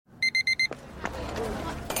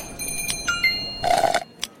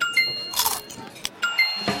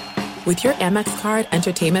With your Amex card,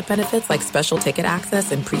 entertainment benefits like special ticket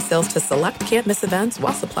access and pre-sales to select can't-miss events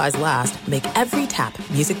while supplies last make every tap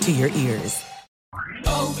music to your ears.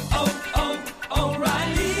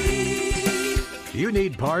 O'Reilly. You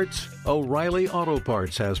need parts? O'Reilly Auto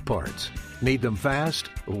Parts has parts. Need them fast?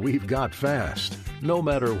 We've got fast. No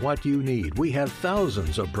matter what you need, we have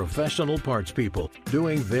thousands of professional parts people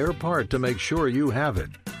doing their part to make sure you have it.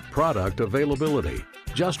 Product availability.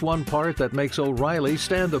 Just one part that makes O'Reilly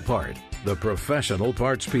stand apart. The professional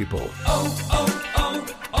parts people.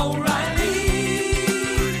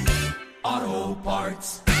 O'Reilly Auto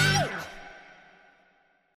Parts.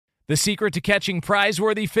 The secret to catching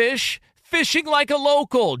prize-worthy fish? Fishing like a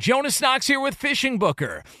local. Jonas Knox here with Fishing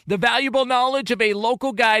Booker. The valuable knowledge of a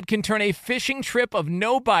local guide can turn a fishing trip of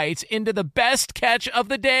no bites into the best catch of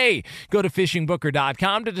the day. Go to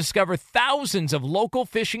fishingbooker.com to discover thousands of local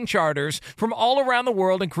fishing charters from all around the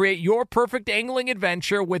world and create your perfect angling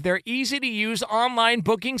adventure with their easy-to-use online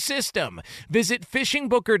booking system. Visit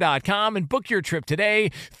fishingbooker.com and book your trip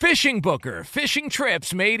today. Fishing Booker. Fishing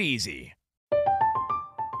trips made easy.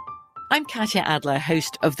 I'm Katya Adler,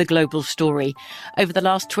 host of The Global Story. Over the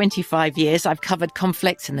last 25 years, I've covered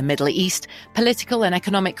conflicts in the Middle East, political and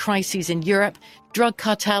economic crises in Europe, drug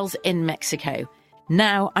cartels in Mexico.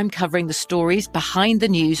 Now I'm covering the stories behind the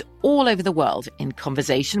news all over the world in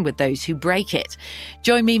conversation with those who break it.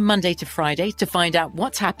 Join me Monday to Friday to find out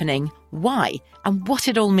what's happening, why, and what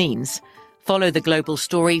it all means. Follow The Global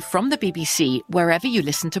Story from the BBC wherever you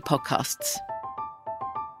listen to podcasts.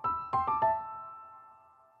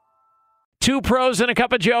 Two pros and a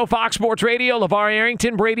cup of Joe, Fox Sports Radio, LeVar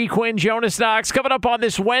Arrington, Brady Quinn, Jonas Knox. Coming up on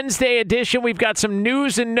this Wednesday edition, we've got some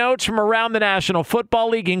news and notes from around the National Football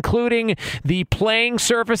League, including the playing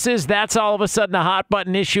surfaces. That's all of a sudden a hot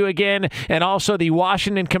button issue again. And also the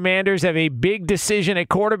Washington Commanders have a big decision at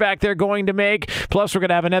quarterback they're going to make. Plus, we're going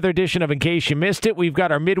to have another edition of In Case You Missed It. We've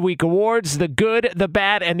got our midweek awards, the good, the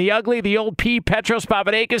bad, and the ugly. The old P. Petros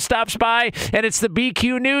Papadakis stops by, and it's the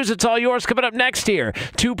BQ News. It's all yours coming up next here.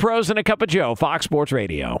 Two pros and a cup of Joe, Fox Sports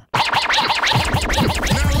Radio. Now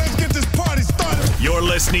let's get this party started. You're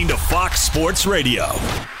listening to Fox Sports Radio.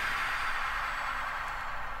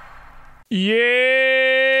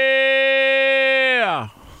 Yeah!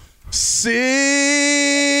 See!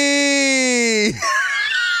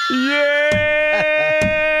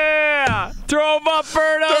 Yeah! Throw him up,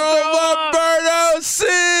 Berto! Throw him up, Berto! See!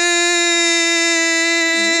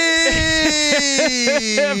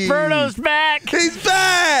 Berto's back! He's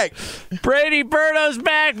back! Brady Berto's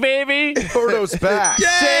back, baby! Berto's back.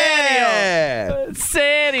 Yeah!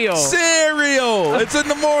 Cereal! Cereal! It's in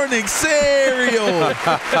the morning. Cereal!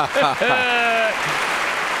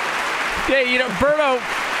 Yeah, you know, Berto,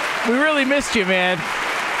 we really missed you, man.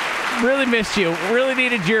 Really missed you. Really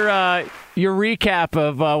needed your recap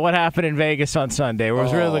of what happened in Vegas on Sunday. I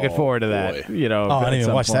was really looking forward to that. Boy. You know, I didn't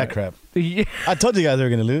even watch that crap. Yeah. I told you guys they were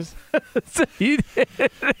going to lose. You did.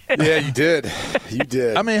 Yeah, you did. You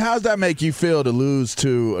did. I mean, how does that make you feel to lose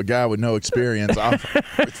to a guy with no experience,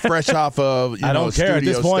 fresh off of, I don't care. At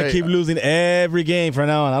this point, State? keep losing every game from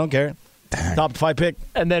now on. I don't care. Top 5 pick.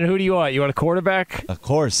 And then who do you want? You want a quarterback? Of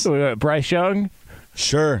course. Bryce Young?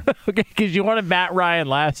 Sure. Okay, because you wanted Matt Ryan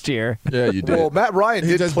last year. Yeah, you did. Well, Matt Ryan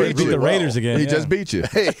He did just play beat really the well. Raiders again. He yeah. just beat you.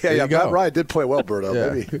 Hey, There you Matt go. Ryan did play well, Berto.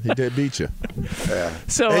 Yeah, Maybe. he did beat you. Yeah.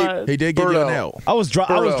 So, He did give you an Berto. L. I was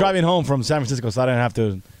Burrow. driving home from San Francisco, so I didn't have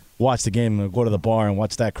to watch the game and go to the bar and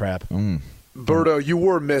watch that crap. Berto, you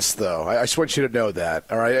were missed, though. I just want you to know that.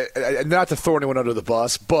 All right, not to throw anyone under the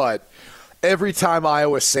bus, but every time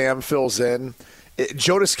Iowa Sam fills in,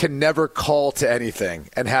 Jonas can never call to anything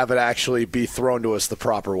and have it actually be thrown to us the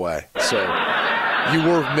proper way. So you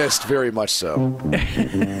were missed very much so.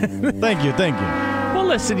 Thank you. well,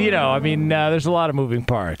 listen, you know, I mean, there's a lot of moving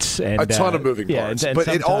parts. And, A ton of moving parts. and but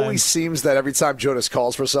it sometimes- always seems that every time Jonas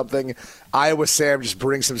calls for something, Iowa Sam just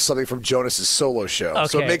brings him something from Jonas's solo show.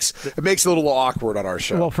 So Okay. it makes it a little awkward on our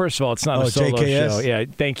show. Well, first of all, it's not a solo JKS? show. Yeah,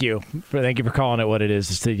 thank you for calling it what it is.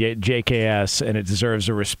 It's the JKS, and it deserves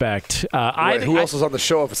a respect. Wait, who else is on the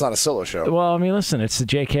show if it's not a solo show? Well, I mean, listen, it's the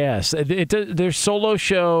JKS. There's solo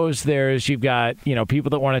shows. You've got people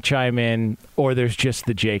that want to chime in, or there's just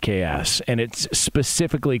the JKS, and it's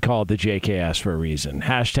specifically called the JKS for a reason.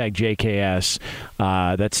 Hashtag JKS.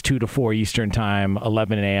 That's 2 to 4 Eastern Time,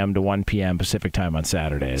 11 a.m. to 1 p.m. Pacific Time on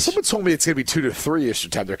Saturdays. Someone told me it's going to be 2 to 3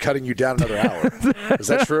 Eastern Time. They're cutting you down another hour. Is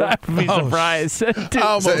that true? I'd be surprised. Is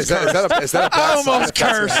that a bad sign I almost if that's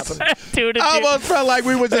gonna cursed. happen? Dude, I almost felt like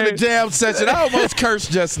we was in the jam session. I almost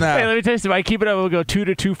cursed just Hey, now. let me tell you something. I keep it up. We'll go 2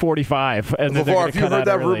 to 2:45, and then they're LeVar, gonna have you cut heard out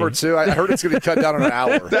that early. rumor too? I heard it's going to be cut down in an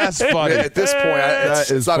hour. That's funny. At this point, That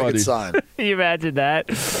it's is not a funny. good sign. Can you imagine that?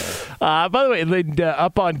 By the way,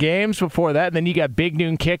 up on games before that, and then you got Big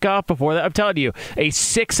Noon Kickoff before that. I'm telling you, a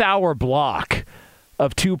 6-hour block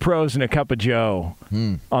of Two Pros and a Cup of Joe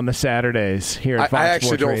on the Saturdays here at Fox I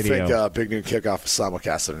actually Sports don't Radio. think Big Noon Kickoff is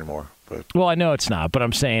simulcasted anymore. But. Well, I know it's not, but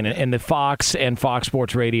I'm saying in the Fox and Fox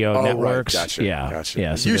Sports Radio networks. Right. Gotcha. Yeah. Gotcha.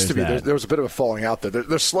 Yeah, It so used to be. there's that. There was a bit of a falling out there.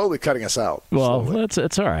 They're slowly cutting us out. Well,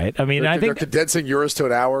 it's all right. I mean, I think they're condensing yours to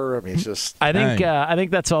an hour. I mean, it's just. I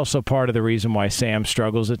think that's also part of the reason why Sam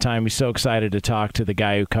struggles at times. He's so excited to talk to the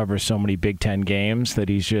guy who covers so many Big Ten games that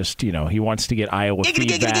he's just, he wants to get Iowa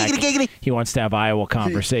feedback. He wants to have Iowa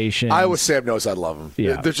conversations. Iowa Sam knows I love him.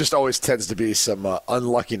 Yeah. There just always tends to be some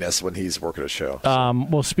unluckiness when he's working a show.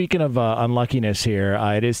 Well, speaking of unluckiness here,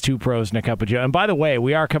 it is Two Pros and a Cup of Joe. And by the way,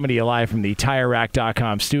 we are coming to you live from the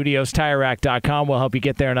TireRack.com studios. TireRack.com will help you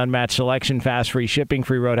get there. An unmatched selection, fast free shipping,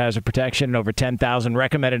 free road hazard protection, and over 10,000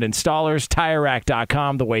 recommended installers.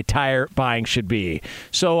 TireRack.com, the way tire buying should be.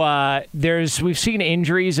 So we've seen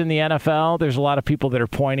injuries in the NFL. There's a lot of people that are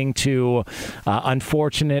pointing to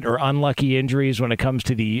unfortunate or unlucky injuries when it comes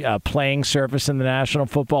to the playing surface in the National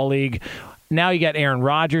Football League. Now you got Aaron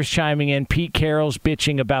Rodgers chiming in. Pete Carroll's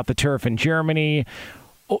bitching about the turf in Germany.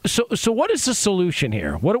 So what is the solution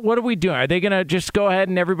here? What are we doing? Are they going to just go ahead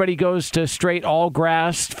and everybody goes to straight all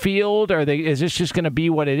grass field? Is this just going to be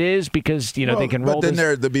what it is because they can roll? But then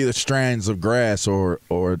there'd be the strands of grass or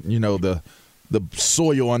the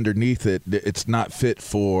soil underneath it. It's not fit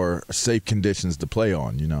for safe conditions to play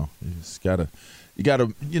on. You just gotta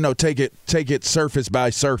take it surface by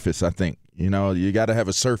surface. I think. You got to have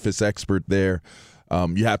a surface expert there.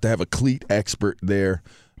 You have to have a cleat expert there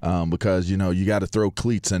because, you got to throw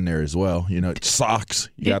cleats in there as well. Socks.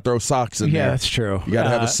 You got to throw socks in there. Yeah, that's true. You got to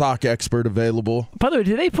have a sock expert available. By the way,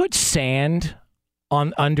 do they put sand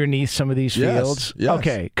underneath some of these fields? Yes.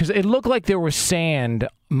 Okay, because it looked like there was sand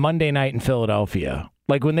Monday night in Philadelphia.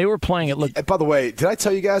 Like when they were playing, it looked. By the way, did I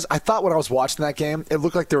tell you guys? I thought when I was watching that game, it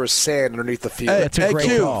looked like there was sand underneath the field. That's a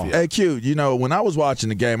great call. Hey, Q, when I was watching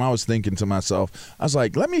the game, I was thinking to myself, I was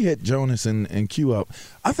like, let me hit Jonas and Q up.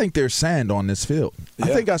 I think there's sand on this field. Yeah. I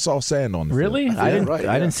think I saw sand on the field. Really? I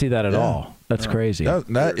didn't see that at all. That's crazy.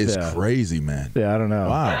 That is crazy, man. Yeah, I don't know.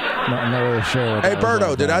 Wow. I'm not really sure. Hey,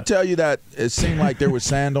 Berto, did I tell you that it seemed like there was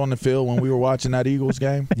sand on the field when we were watching that Eagles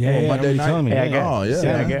game? Yeah, Monday night? telling me. I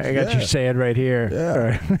got your sand right here. Yeah.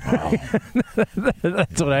 Wow.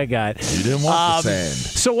 That's what I got. You didn't want the sand.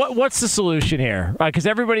 So what's the solution here? Because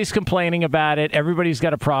everybody's complaining about it. Everybody's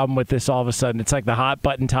got a problem with this all of a sudden. It's like the hot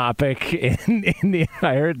button topic in the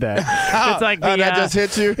I heard that. It's like that just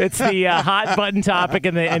hit you? It's the hot button topic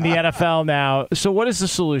in the NFL now. So what is the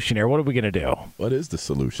solution here? What are we going to do? What is the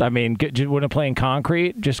solution? I mean, do you want to play in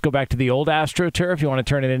concrete? Just go back to the old AstroTurf? You want to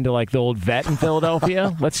turn it into like the old vet in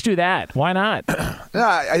Philadelphia? Let's do that. Why not? No,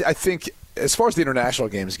 I think as far as the international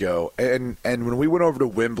games go, and when we went over to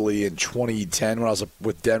Wembley in 2010 when I was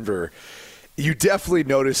with Denver, you definitely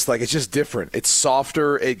noticed it's just different. It's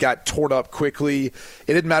softer. It got torn up quickly. It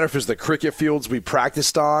didn't matter if it was the cricket fields we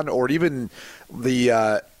practiced on or even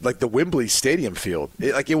the Wembley Stadium field.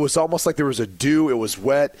 It was almost like there was a dew. It was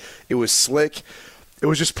wet. It was slick. It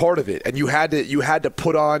was just part of it, and you had to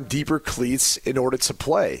put on deeper cleats in order to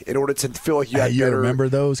play, in order to feel like you had you better. Remember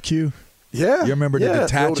those, Q? Yeah. You remember the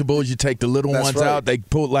detachables? You take the little ones right. out. They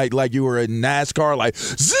pull like you were in NASCAR, like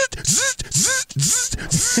zit, zit, zit,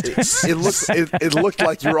 zit, zit. It looked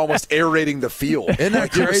like you were almost aerating the field. Isn't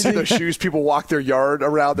that You ever see crazy? those shoes people walk their yard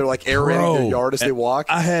around? They're like aerating their yard as they walk.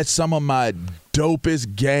 I had some of my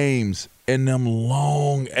dopest games in them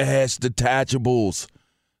long ass detachables.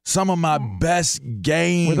 Some of my best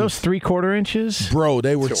games. Were those 3/4 inches? Bro,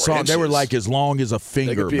 they were Inches. they were like as long as a They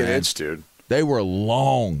finger, could be man. an inch, dude. They were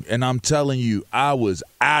long, and I'm telling you, I was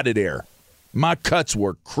out of there. My cuts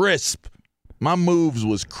were crisp. My moves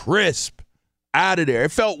was crisp. Out of there.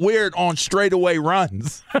 It felt weird on straightaway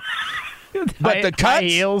runs. But the high cuts,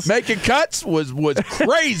 heels. making cuts was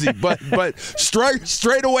crazy. but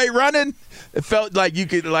straight away running, it felt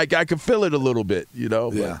like I could feel it a little bit,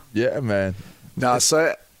 But, yeah, man. No,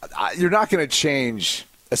 so you're not going to change,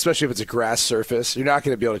 especially if it's a grass surface. You're not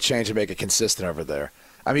going to be able to change and make it consistent over there.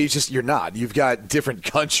 I mean, you're not. You've got different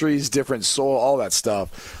countries, different soil, all that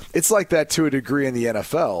stuff. It's like that to a degree in the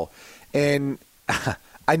NFL. And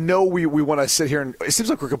I know we want to sit here and it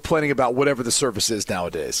seems like we're complaining about whatever the surface is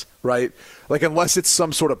nowadays, right? Like unless it's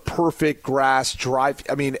some sort of perfect grass, dry.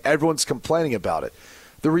 I mean, everyone's complaining about it.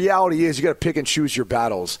 The reality is you got to pick and choose your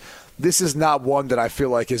battles. This is not one that I feel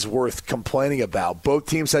like is worth complaining about. Both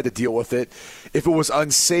teams had to deal with it. If it was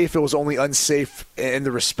unsafe, it was only unsafe in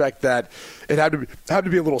the respect that it had to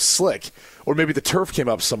be a little slick, or maybe the turf came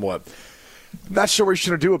up somewhat. Not sure what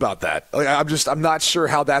you're going to do about that. Like, I'm not sure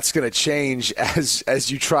how that's going to change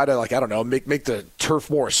as you try to, like, I don't know, make the turf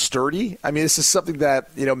more sturdy. I mean, this is something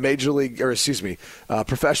that,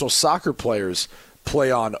 professional soccer players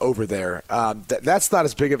play on over there. That's not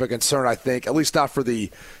as big of a concern, I think, at least not for the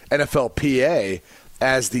NFLPA,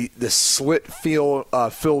 as the slit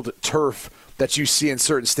filled turf that you see in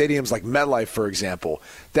certain stadiums like MetLife, for example.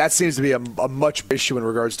 That seems to be a much bigger issue in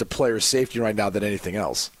regards to player safety right now than anything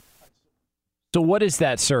else. So what is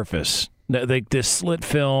that surface? Like this slit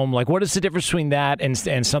film, like what is the difference between that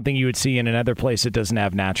and something you would see in another place that doesn't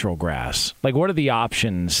have natural grass? Like what are the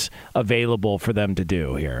options available for them to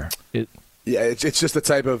do here? It's just the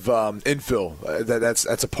type of infill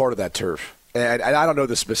that's a part of that turf. And I don't know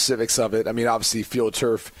the specifics of it. I mean, obviously field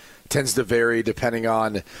turf tends to vary depending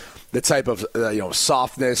on the type of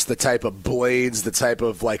softness, the type of blades, the type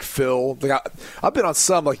of like fill. Like I've been on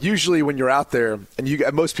some, like usually when you're out there,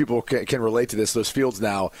 and most people can relate to this. Those fields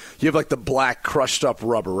now, you have like the black crushed up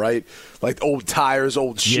rubber, right? Like old tires,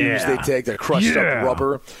 old shoes they take, they're crushed up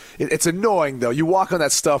rubber. It's annoying though. You walk on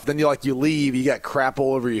that stuff, then you leave, you got crap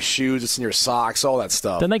all over your shoes, it's in your socks, all that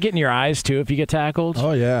stuff. Doesn't that get in your eyes too if you get tackled?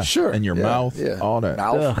 Oh yeah, sure. And your mouth, all that.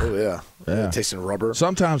 Mouth, oh yeah. Tasting rubber.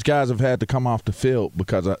 Sometimes guys have had to come off the field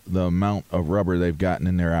because of the amount of rubber they've gotten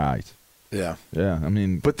in their eyes. Yeah. I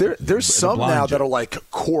mean, but there's some now that are like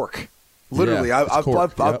cork. Literally, Yeah,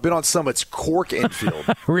 I've been on some. It's cork infield.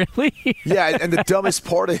 Really? Yeah, and the dumbest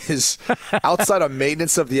part is outside of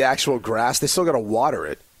maintenance of the actual grass, they still got to water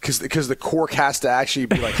it because the cork has to actually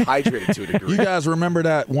be like hydrated to a degree. You guys remember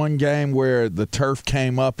that one game where the turf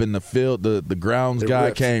came up in the field, the grounds guy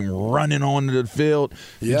ripped. came running onto the field?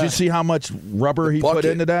 Yeah. Did you see how much rubber he put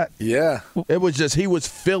into that? Yeah. It was just he was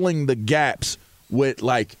filling the gaps with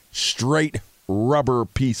like straight rubber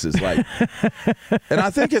pieces, like, and I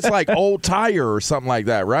think it's like old tire or something like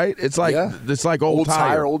that, right? It's like it's like old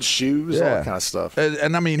tire, old shoes, all that kind of stuff.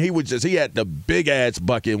 And I mean, he had the big ass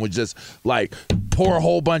bucket and would just like pour a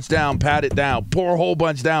whole bunch down, pat it down, pour a whole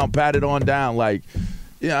bunch down, pat it on down. Like,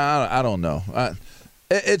 I don't know.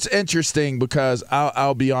 It's interesting because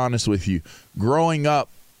I'll be honest with you. Growing up,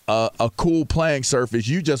 a cool playing surface,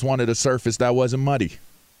 you just wanted a surface that wasn't muddy.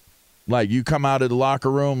 Like, you come out of the locker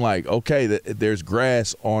room like, okay, there's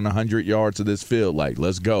grass on 100 yards of this field. Like,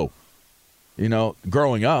 let's go.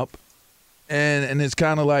 Growing up. And it's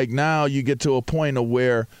kind of like now you get to a point of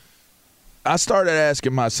where I started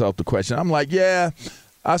asking myself the question. I'm like, I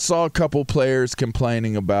saw a couple players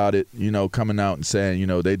complaining about it, coming out and saying,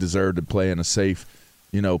 they deserve to play in a safe,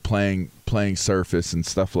 playing surface and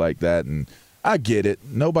stuff like that. And I get it.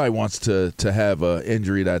 Nobody wants to have an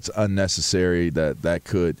injury that's unnecessary that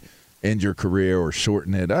could – end your career or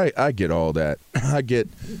shorten it. I get all that. I get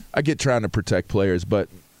trying to protect players, but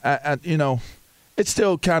it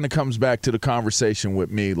still kind of comes back to the conversation with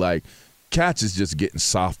me. Like, catch is just getting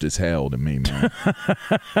soft as hell to me, man.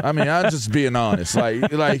 I mean, I'm just being honest.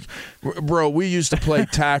 Like, bro, we used to play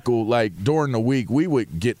tackle like during the week. We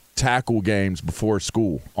would get tackle games before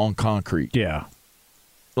school on concrete. Yeah.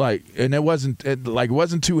 Like, and it wasn't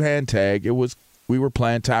two-hand tag. It was. We were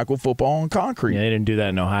playing tackle football on concrete. Yeah, they didn't do that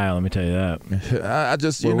in Ohio, let me tell you that. I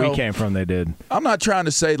just, Where we came from, they did. I'm not trying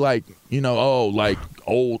to say like, like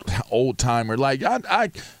old timer. Like,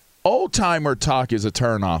 I old timer talk is a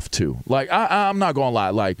turnoff too. Like, I'm not gonna lie.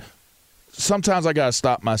 Like, sometimes I gotta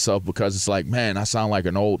stop myself because it's like, man, I sound like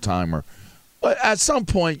an old timer. But at some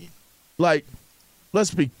point, like,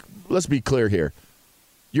 let's be clear here.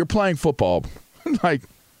 You're playing football. Like,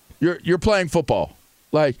 you're playing football.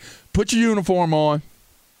 Like, put your uniform on.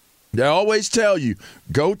 They always tell you,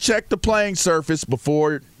 go check the playing surface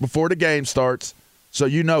before the game starts. So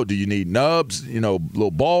do you need nubs,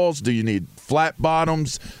 little balls? Do you need flat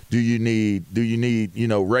bottoms? Do you need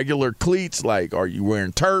regular cleats? Like, are you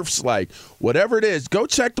wearing turfs? Like, whatever it is, go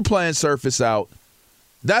check the playing surface out.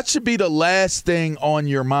 That should be the last thing on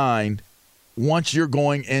your mind once you're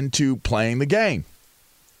going into playing the game.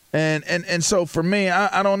 And so for me,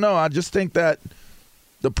 I don't know. I just think that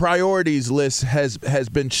the priorities list has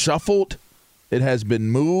been shuffled. It has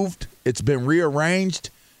been moved. It's been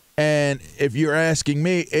rearranged. And if you're asking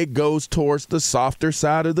me, it goes towards the softer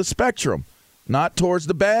side of the spectrum, not towards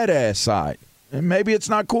the badass side. And maybe it's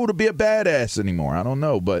not cool to be a badass anymore. I don't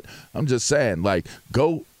know. But I'm just saying, like,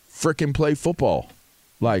 go frickin' play football.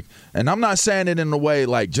 Like, and I'm not saying it in a way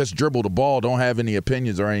like just dribble the ball, don't have any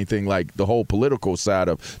opinions or anything like the whole political side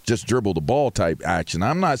of just dribble the ball type action.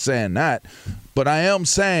 I'm not saying that. But I am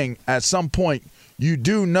saying at some point you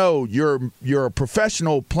do know you're a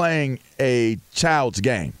professional playing a child's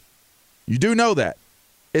game. You do know that.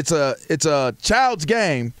 It's a child's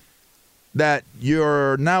game, that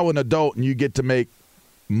you're now an adult and you get to make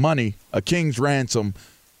money, a king's ransom,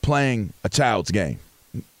 playing a child's game.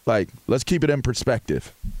 Like, let's keep it in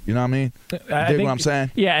perspective. You know what I mean? Dig what I'm saying?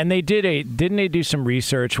 Yeah, and didn't they do some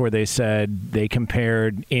research where they said they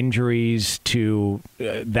compared injuries to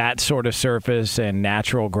that sort of surface and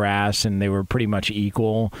natural grass, and they were pretty much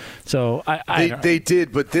equal. So they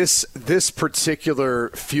did, but this particular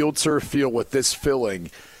field turf field with this filling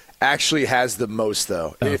actually has the most,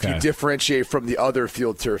 though, if you differentiate from the other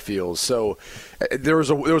field turf fields. So there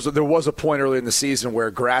was a point early in the season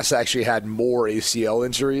where grass actually had more ACL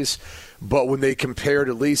injuries, but when they compared,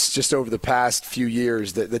 at least just over the past few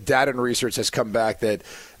years, the data and research has come back that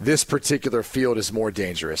this particular field is more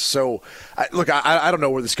dangerous. So, look, I don't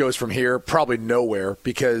know where this goes from here. Probably nowhere,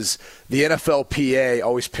 because the NFLPA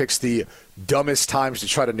always picks the dumbest times to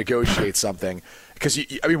try to negotiate something. Because,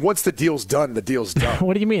 once the deal's done, the deal's done.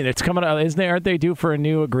 What do you mean? It's coming out. Aren't they due for a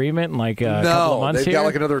new agreement in like a couple of months they've got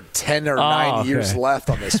like another 10 or 9 years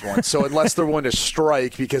left on this one. So unless they're willing to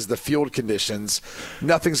strike because of the field conditions,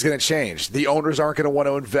 nothing's going to change. The owners aren't going to want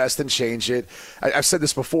to invest and change it. I've said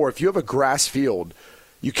this before. If you have a grass field,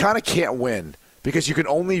 you kind of can't win because you can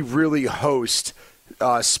only really host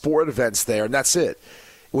sport events there, and that's it.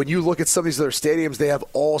 When you look at some of these other stadiums, they have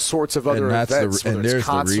all sorts of other events. And there's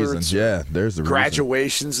concerts, the reason. Yeah, there's the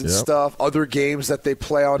graduations and stuff, other games that they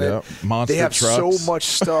play on it. Monster they have trucks. so much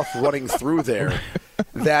stuff running through there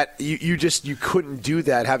that you couldn't do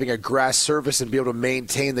that having a grass surface and be able to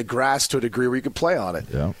maintain the grass to a degree where you could play on it.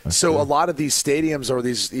 Yeah, so a lot of these stadiums or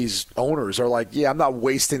these owners are like, I'm not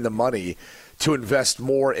wasting the money to invest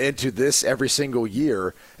more into this every single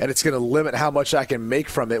year, and it's going to limit how much I can make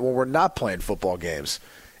from it when we're not playing football games.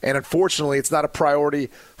 And unfortunately, it's not a priority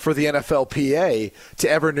for the NFLPA to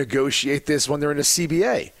ever negotiate this when they're in a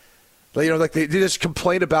CBA. They just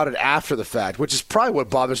complain about it after the fact, which is probably what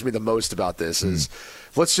bothers me the most about this is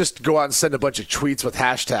let's just go out and send a bunch of tweets with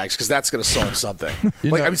hashtags because that's going to solve something.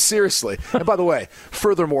 Seriously. And by the way,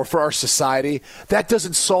 furthermore, for our society, that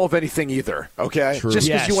doesn't solve anything either, okay? True. Just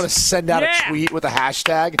because you want to send out a tweet with a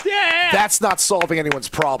hashtag, that's not solving anyone's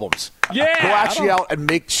problems. Yeah. Go actually out and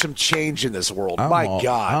make some change in this world.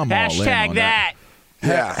 God. Hashtag that.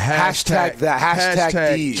 Yeah, hashtag that.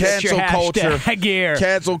 Hashtag D's. Cancel culture. Gear.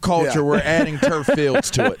 Cancel culture. Yeah. We're adding turf fields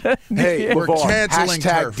to it. Hey, we're canceling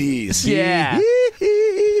hashtag turf. D's. Yeah.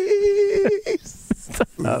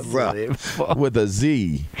 With a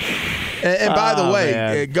Z. And by the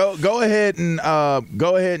way, go ahead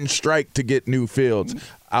and strike to get new fields.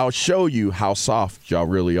 I'll show you how soft y'all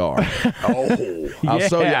really are. I'll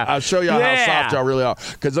show you how soft y'all really are.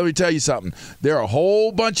 Because let me tell you something. There are a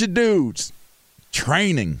whole bunch of dudes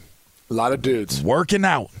training. A lot of dudes. Working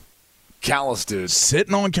out. Countless dudes.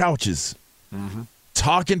 Sitting on couches. Mm-hmm.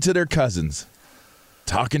 Talking to their cousins.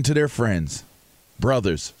 Talking to their friends.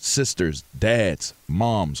 Brothers, sisters, dads,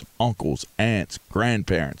 moms, uncles, aunts,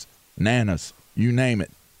 grandparents, nanas, you name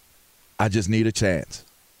it. I just need a chance.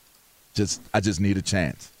 I just need a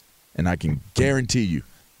chance. And I can guarantee you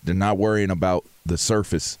they're not worrying about the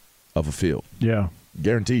surface of a field. Yeah.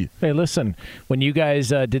 Guarantee you. Hey, listen, when you guys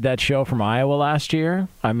did that show from Iowa last year,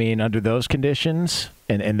 under those conditions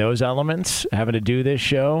and those elements, having to do this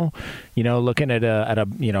show, looking at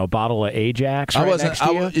a bottle of Ajax next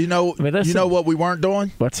to you. You know what we weren't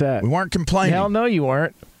doing? What's that? We weren't complaining. Hell no, you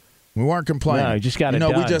weren't. We weren't complaining. No, you just got it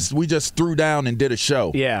done. We just threw down and did a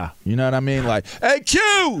show. Yeah. You know what I mean? Like, hey,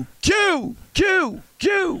 Q. You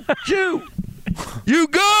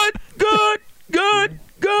good?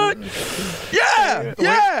 Good. Yeah.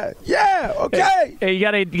 Okay. Hey, you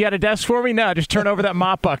got a desk for me? No, just turn over that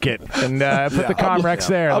mop bucket and put the Comrex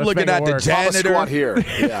there. I'm looking at the janitor here.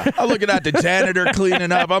 Yeah. I'm looking at the janitor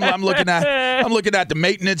cleaning up. I'm looking at the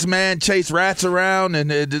maintenance man chase rats around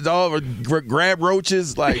and it's all grab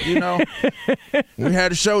roaches. We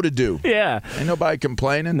had a show to do. Yeah. Ain't nobody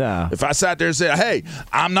complaining. No. If I sat there and said, "Hey,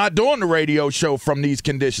 I'm not doing the radio show from these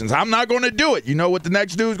conditions. I'm not going to do it." You know what the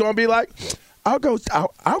next dude's going to be like? I'll go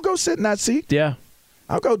sit in that seat. Yeah.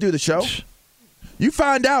 I'll go do the show. You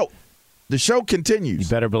find out. The show continues. You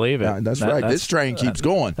better believe it. That's right. This train keeps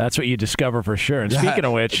going. That's what you discover for sure. And speaking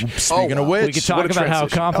of which, we could talk about how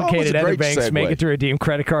complicated other banks make it to redeem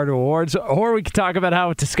credit card rewards, or we could talk about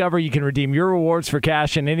how at Discover you can redeem your rewards for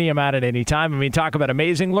cash in any amount at any time. Talk about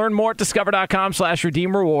amazing. Learn more at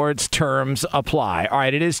discover.com/redeem rewards. Terms apply. All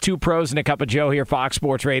right, it is Two Pros and a Cup of Joe here, Fox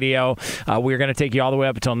Sports Radio. We're going to take you all the way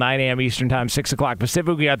up until 9 a.m. Eastern Time, 6 o'clock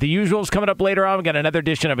Pacific. We got the usuals coming up later on. We got another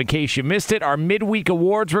edition of In Case You Missed It. Our midweek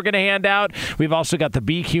awards we're going to hand out. out. We've also got the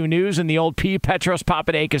BQ News, and the old P. Petros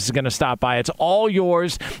Papadakis is going to stop by. It's all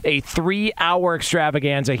yours, a 3-hour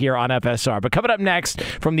extravaganza here on FSR. But coming up next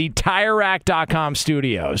from the TireRack.com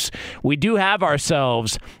studios, we do have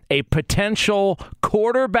ourselves a potential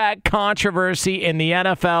quarterback controversy in the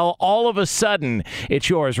NFL. All of a sudden, it's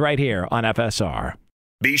yours right here on FSR.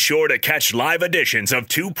 Be sure to catch live editions of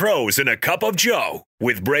Two Pros and a Cup of Joe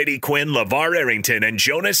with Brady Quinn, LeVar Arrington, and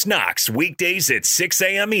Jonas Knox weekdays at 6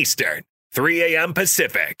 a.m. Eastern, 3 a.m.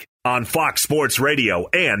 Pacific on Fox Sports Radio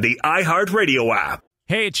and the iHeartRadio app.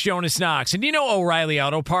 Hey, it's Jonas Knox, and you know O'Reilly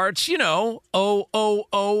Auto Parts, you know,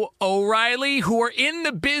 O'Reilly, who are in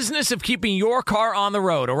the business of keeping your car on the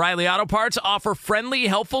road. O'Reilly Auto Parts offer friendly,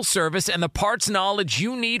 helpful service and the parts knowledge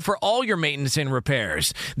you need for all your maintenance and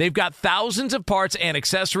repairs. They've got thousands of parts and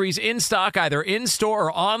accessories in stock, either in-store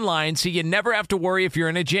or online, so you never have to worry if you're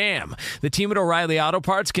in a jam. The team at O'Reilly Auto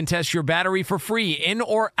Parts can test your battery for free in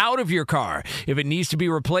or out of your car. If it needs to be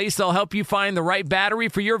replaced, they'll help you find the right battery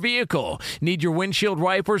for your vehicle. Need your windshield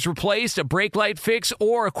wipers replaced, a brake light fix,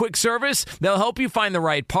 or a quick service? They'll help you find the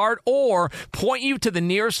right part or point you to the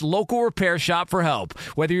nearest local repair shop for help.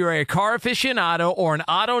 Whether you're a car aficionado or an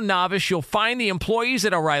auto novice, you'll find the employees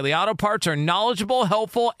at O'Reilly Auto Parts are knowledgeable,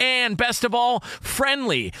 helpful, and best of all,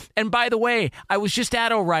 friendly. And by the way, I was just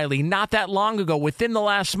at O'Reilly not that long ago, within the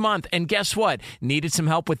last month, and guess what? Needed some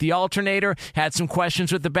help with the alternator, had some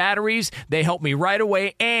questions with the batteries. They helped me right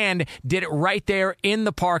away and did it right there in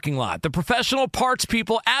the parking lot. The professional parts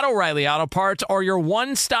people at O'Reilly Auto Parts are your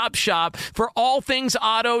one-stop shop for all things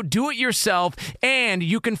auto, do-it-yourself, and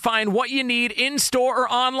you can find what you need in-store or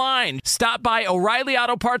online. Stop by O'Reilly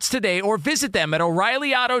Auto Parts today or visit them at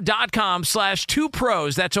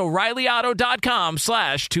O'ReillyAuto.com/2pros. That's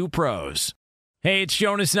O'ReillyAuto.com/2pros. Hey, it's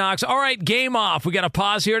Jonas Knox. All right, game off. We got to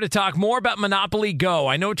pause here to talk more about Monopoly Go.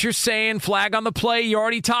 I know what you're saying, flag on the play. You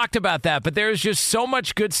already talked about that, but there's just so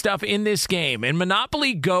much good stuff in this game. In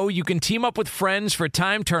Monopoly Go, you can team up with friends for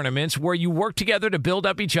time tournaments where you work together to build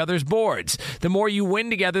up each other's boards. The more you win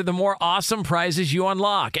together, the more awesome prizes you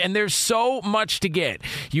unlock, and there's so much to get.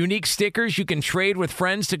 Unique stickers you can trade with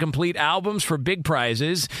friends to complete albums for big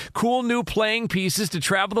prizes, cool new playing pieces to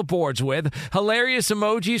travel the boards with, hilarious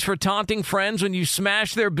emojis for taunting friends when you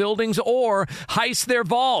smash their buildings or heist their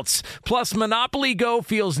vaults. Plus, Monopoly Go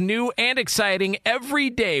feels new and exciting every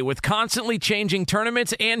day with constantly changing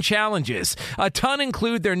tournaments and challenges. A ton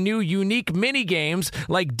include their new unique mini games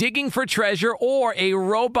like digging for treasure or a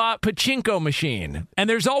robot pachinko machine. And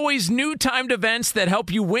there's always new timed events that help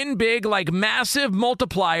you win big, like massive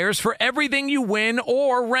multipliers for everything you win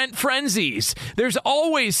or rent frenzies. There's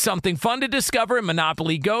always something fun to discover in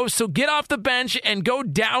Monopoly Go, so get off the bench and go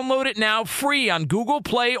download it now free on Google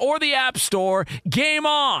Play or the App Store. Game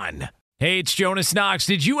on! Hey, it's Jonas Knox.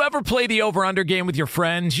 Did you ever play the over-under game with your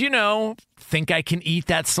friends? You know, think I can eat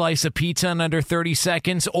that slice of pizza in under 30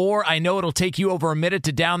 seconds, or I know it'll take you over a minute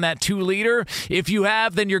to down that 2-liter. If you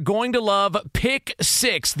have, then you're going to love Pick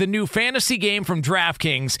 6, the new fantasy game from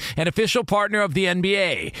DraftKings, an official partner of the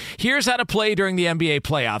NBA. Here's how to play during the NBA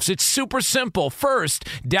playoffs. It's super simple. First,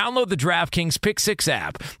 download the DraftKings Pick 6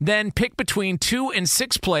 app. Then pick between 2 and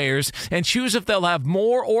 6 players and choose if they'll have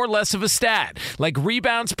more or less of a stat, like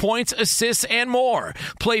rebounds, points, assists, and more.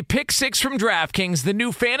 Play Pick 6 from DraftKings, the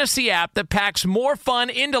new fantasy app that packs more fun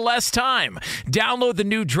into less time. Download the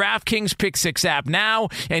new DraftKings Pick 6 app now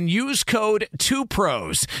and use code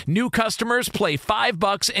 2pros. New customers play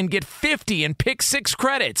 $5 and get 50 in Pick 6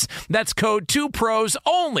 credits. That's code 2pros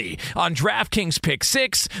only on DraftKings Pick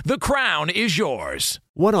 6. The crown is yours.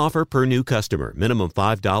 One offer per new customer. Minimum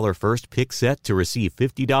 $5 first pick set to receive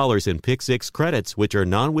 $50 in Pick 6 credits, which are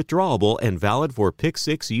non-withdrawable and valid for Pick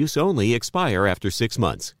 6 use only. Expire after 6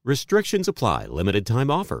 months. Restrictions apply. Limited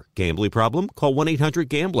time offer. Gambling problem? Call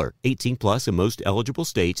 1-800-GAMBLER. 18 plus in most eligible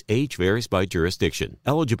states. Age varies by jurisdiction.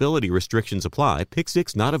 Eligibility restrictions apply. Pick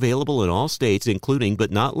 6 not available in all states, including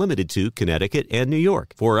but not limited to Connecticut and New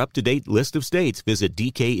York. For up-to-date list of states, visit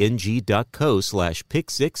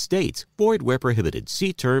dkng.co/pick6states. Void where prohibited.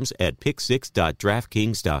 See terms at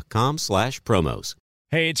pick6.draftkings.com/promos.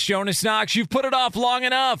 Hey, it's Jonas Knox. You've put it off long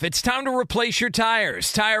enough. It's time to replace your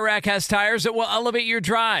tires. Tire Rack has tires that will elevate your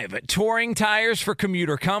drive. Touring tires for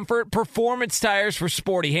commuter comfort, performance tires for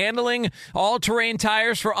sporty handling, all-terrain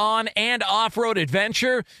tires for on- and off-road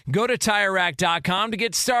adventure. Go to TireRack.com to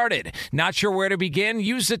get started. Not sure where to begin?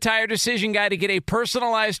 Use the Tire Decision Guide to get a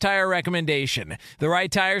personalized tire recommendation. The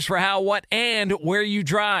right tires for how, what, and where you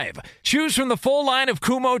drive. Choose from the full line of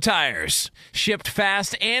Kumho tires. Shipped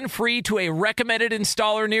fast and free to a recommended installer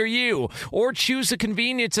installer near you, or choose the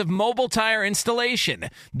convenience of mobile tire installation.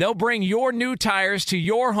 They'll bring your new tires to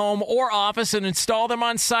your home or office and install them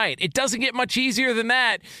on site. It doesn't get much easier than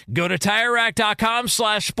that. Go to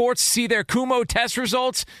TireRack.com/sports to see their Kumho test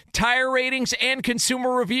results, tire ratings, and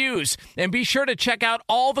consumer reviews. And be sure to check out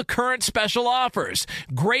all the current special offers.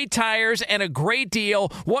 Great tires and a great deal.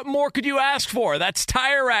 What more could you ask for? That's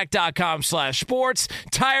TireRack.com/sports.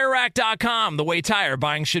 TireRack.com, the way tire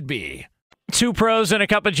buying should be. Two pros and a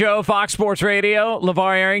cup of Joe, Fox Sports Radio.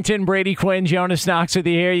 LeVar Arrington, Brady Quinn, Jonas Knox with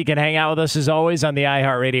you here. You can hang out with us as always on the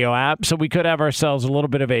iHeartRadio app. So we could have ourselves a little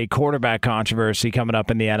bit of a quarterback controversy coming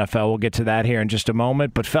up in the NFL. We'll get to that here in just a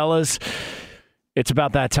moment. But fellas, it's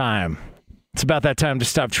about that time. It's about that time to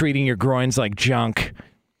stop treating your groins like junk.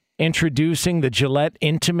 Introducing the Gillette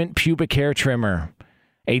Intimate Pubic Hair Trimmer.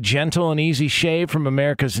 A gentle and easy shave from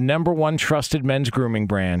America's #1 trusted men's grooming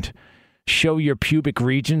brand. Show your pubic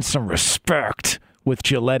region some respect with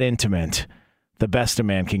Gillette Intimate, the best a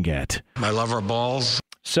man can get. I love our balls.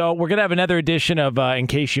 So we're going to have another edition of In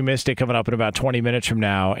Case You Missed It coming up in about 20 minutes from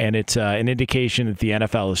now, and it's an indication that the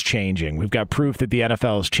NFL is changing. We've got proof that the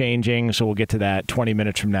NFL is changing, so we'll get to that 20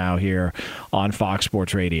 minutes from now here on Fox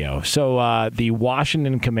Sports Radio. So the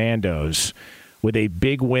Washington Commandos with a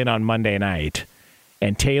big win on Monday night.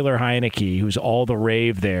 And Taylor Heineke, who's all the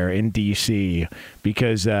rave there in D.C.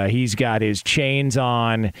 because he's got his chains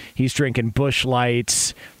on, he's drinking Busch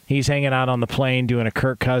Lights, he's hanging out on the plane doing a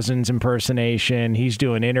Kirk Cousins impersonation, he's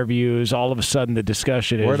doing interviews. All of a sudden the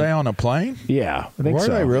discussion is... Were they on a plane? Yeah, I think so.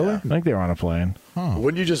 Were they really? Yeah. I think they were on a plane. Huh.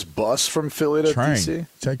 Wouldn't you just bus from Philly to D.C.?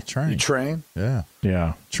 Take a train. You train? Yeah.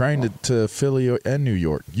 Yeah. Train to Philly and New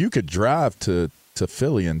York. You could drive to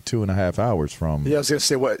Philly in 2.5 hours from. Yeah, I was gonna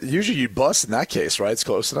say what. Usually you bus in that case, right? It's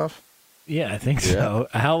close enough. Yeah, I think so.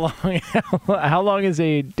 How long is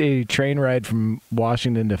a train ride from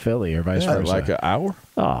Washington to Philly or vice versa? Like an hour.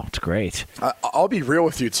 Oh, it's great. I'll be real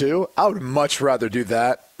with you too. I would much rather do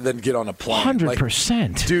that than get on a plane.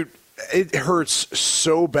 100%, dude. It hurts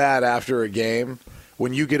so bad after a game.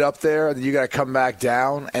 When you get up there and you got to come back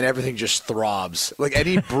down and everything just throbs. Like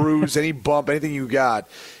any bruise, any bump, anything you got,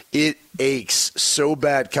 it aches so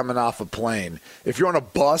bad coming off a plane. If you're on a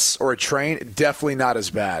bus or a train, definitely not as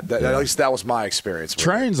bad. At least that was my experience.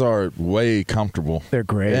 Trains are way comfortable. They're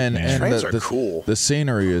great. And trains are cool. The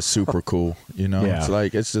scenery is super cool. You know, Yeah.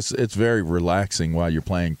 it's very relaxing while you're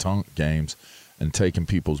playing tunk games and taking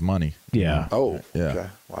people's money. Yeah. Oh, yeah. Okay.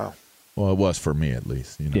 Wow. Well, it was for me at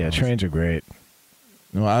least. You know? Yeah, trains are great.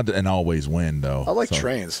 No, and always win though. I like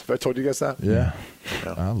trains. Have I told you guys that? Yeah.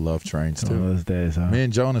 I love trains too. One of those days, huh? Me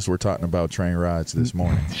and Jonas were talking about train rides this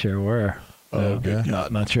morning. Sure were. Yeah.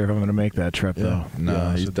 Not sure if I'm going to make that trip though.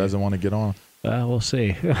 No, he doesn't want to get on. We'll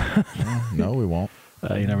see. No, we won't.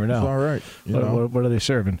 You never know. It's all right. What are they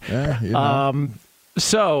serving? Yeah. You know.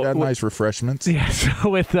 So got nice refreshments. Yeah. So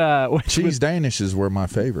with cheese Danishes were my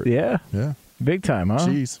favorite. Yeah. Yeah. Big time, huh?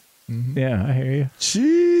 Cheese. Mm-hmm. Yeah, I hear you.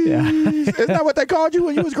 Cheese. Yeah. Isn't that what they called you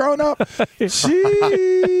when you was growing up? Cheese.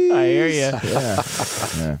 I hear you. Yeah.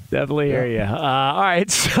 Definitely hear you. All right.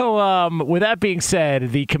 So with that being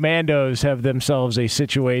said, the Commandos have themselves a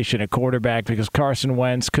situation at quarterback because Carson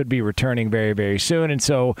Wentz could be returning very, very soon. And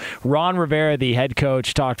so Ron Rivera, the head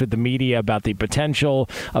coach, talked with the media about the potential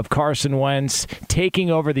of Carson Wentz taking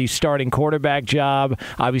over the starting quarterback job,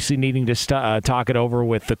 obviously needing to talk it over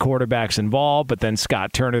with the quarterbacks involved, but then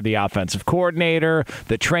Scott Turner, the offensive coordinator,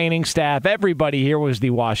 the training staff, everybody here was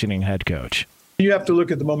the Washington head coach. You have to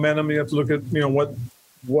look at the momentum. You have to look at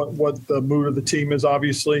what the mood of the team is.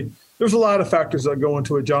 Obviously, there's a lot of factors that go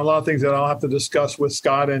into it, John. A lot of things that I'll have to discuss with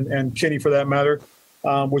Scott and Kenny for that matter,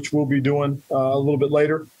 which we'll be doing a little bit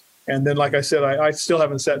later. And then, like I said, I still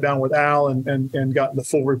haven't sat down with Al and gotten the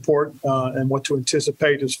full report and what to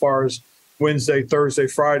anticipate as far as Wednesday, Thursday,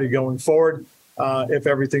 Friday going forward if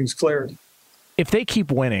everything's cleared. If they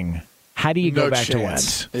keep winning, how do you go back to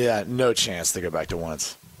Wentz? Yeah, no chance to go back to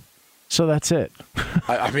Wentz. So that's it.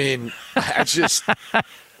 I mean, I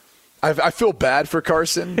feel bad for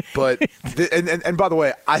Carson, but and by the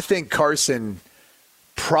way, I think Carson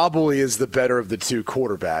probably is the better of the two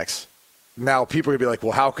quarterbacks. Now, people are going to be like,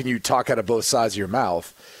 well, how can you talk out of both sides of your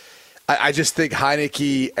mouth? I just think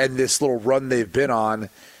Heineke and this little run they've been on,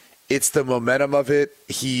 it's the momentum of it.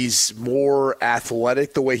 He's more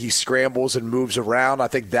athletic, the way he scrambles and moves around. I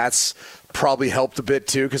think that's probably helped a bit,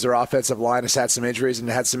 too, because their offensive line has had some injuries and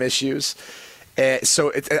had some issues.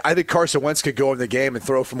 So I think Carson Wentz could go in the game and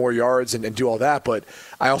throw for more yards and do all that, but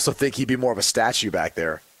I also think he'd be more of a statue back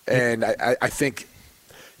there. And I think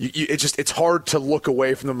it's hard to look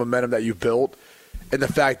away from the momentum that you built and the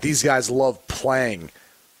fact these guys love playing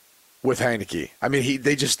with Heineke. I mean,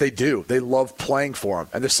 they do. They love playing for him,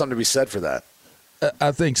 and there's something to be said for that.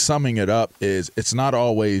 I think summing it up is it's not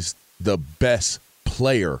always the best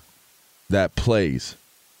player that plays.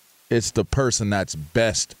 It's the person that's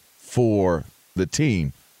best for the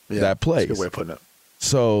team that plays. That's a good way of putting it.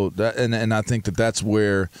 So that, and I think that's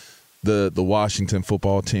where the Washington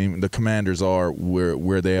football team, the Commanders, are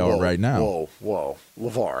where they are right now. Whoa,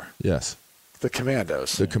 LeVar. Yes, the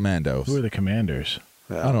Commandos. The Commandos. Who are the Commanders?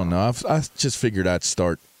 Yeah. I don't know. I just figured I'd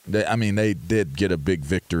start. They did get a big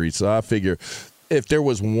victory, so I figure if there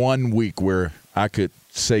was one week where I could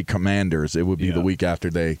say Commanders, it would be the week after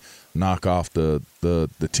they knock off the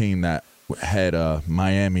team that had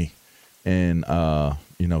Miami in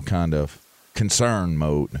kind of concern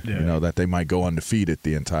mode. Yeah. That they might go undefeated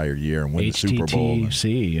the entire year and win the Super Bowl.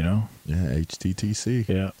 HTTC, Yeah, HTTC.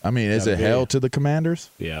 Yeah. I mean, is it hell to the Commanders?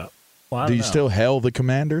 Yeah. Well, Do you still hail the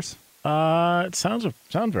Commanders? It sounds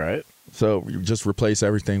right. So you just replace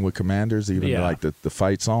everything with Commanders, even like the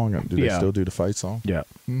fight song? Do they still do the fight song? Yeah.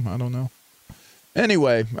 I don't know.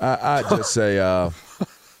 Anyway, I just say,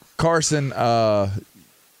 Carson,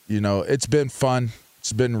 it's been fun.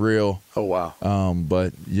 It's been real. Oh, wow.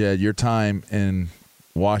 But, yeah, your time in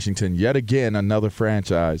Washington, yet again, another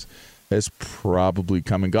franchise is probably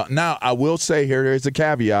come and gone. Now, I will say there's a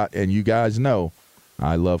caveat, and you guys know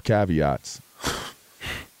I love caveats.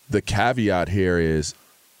 The caveat here is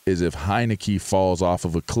if Heineke falls off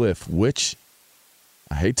of a cliff, which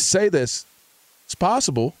I hate to say this, it's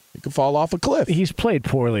possible. He could fall off a cliff. He's played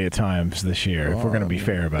poorly at times this year, if we're going to be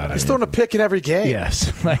fair about it. He's throwing a pick in every game.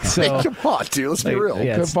 Yes. Come on, dude. Let's be real.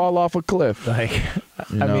 He could fall off a cliff.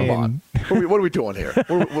 Come on. What are we doing here?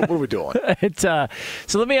 What are we doing? So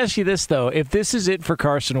let me ask you this, though. If this is it for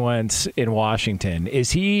Carson Wentz in Washington,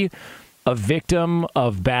 is he a victim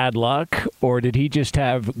of bad luck, or did he just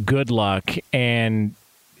have good luck and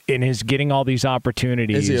in his getting all these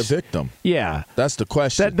opportunities? Is he a victim? Yeah. That's the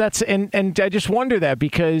question. And I just wonder that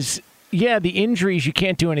because, the injuries, you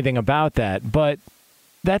can't do anything about that, but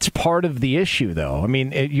that's part of the issue, though. I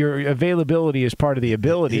mean, your availability is part of the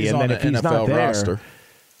ability, he's and on then if the he's NFL not there, roster.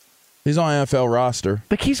 He's on NFL roster.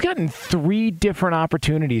 Like, he's gotten 3 different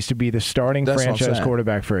opportunities to be the starting franchise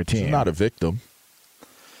quarterback for a team. He's not a victim.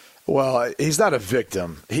 Well, he's not a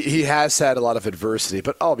victim. He has had a lot of adversity,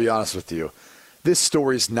 but I'll be honest with you. This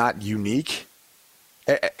story is not unique.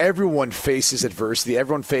 Everyone faces adversity.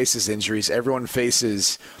 Everyone faces injuries. Everyone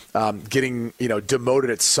faces getting demoted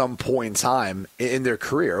at some point in time in their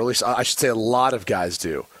career. Or at least I should say a lot of guys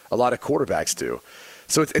do. A lot of quarterbacks do.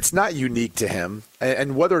 So it's not unique to him.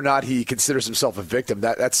 And whether or not he considers himself a victim,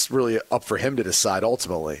 that's really up for him to decide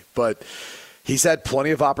ultimately. But he's had plenty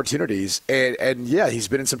of opportunities, and he's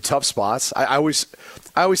been in some tough spots. I always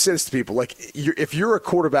say this to people: if you're a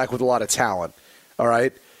quarterback with a lot of talent, all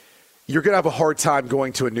right, you're going to have a hard time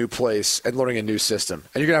going to a new place and learning a new system,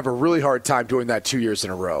 and you're going to have a really hard time doing that 2 years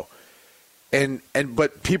in a row.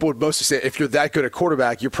 But people would mostly say if you're that good at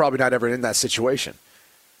quarterback, you're probably not ever in that situation.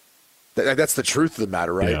 That's the truth of the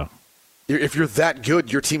matter, right? Yeah. If you're that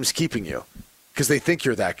good, your team's keeping you because they think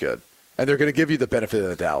you're that good, and they're going to give you the benefit of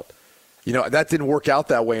the doubt. That didn't work out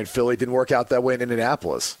that way in Philly. Didn't work out that way in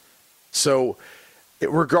Indianapolis. So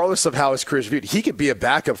regardless of how his career is viewed, he could be a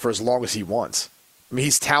backup for as long as he wants. I mean,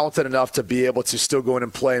 he's talented enough to be able to still go in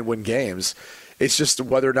and play and win games. It's just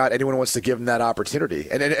whether or not anyone wants to give him that opportunity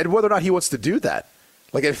and whether or not he wants to do that.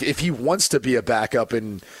 Like if he wants to be a backup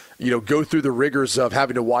and, go through the rigors of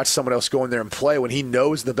having to watch someone else go in there and play when he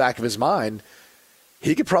knows in the back of his mind,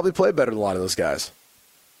 he could probably play better than a lot of those guys.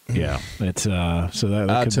 Yeah, it's so that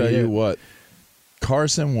I'll could tell be you it. what,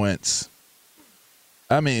 Carson Wentz.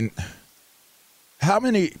 I mean, how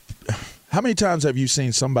many times have you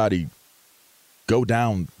seen somebody go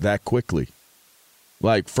down that quickly?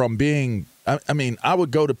 Like from being, I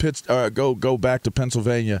would go to go back to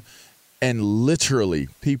Pennsylvania, and literally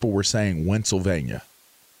people were saying Wentzylvania.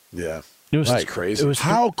 Yeah. It was crazy.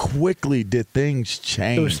 How quickly did things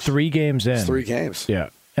change? It was 3 games in. 3 games. Yeah.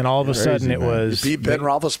 And all of a sudden it was you beat Ben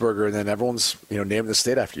Roethlisberger, and then everyone's naming the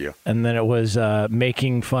state after you. And then it was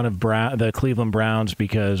making fun of the Cleveland Browns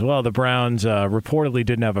because the Browns reportedly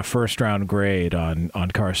didn't have a first-round grade on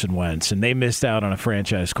Carson Wentz, and they missed out on a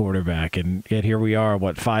franchise quarterback. And yet here we are,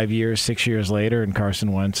 6 years later, and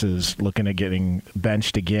Carson Wentz is looking at getting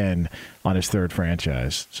benched again on his 3rd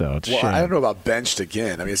franchise. So it's I don't know about benched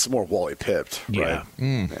again. I mean, it's more Wally pipped. Yeah.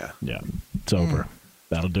 Right? Yeah. It's over.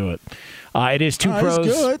 That'll do it. It is 2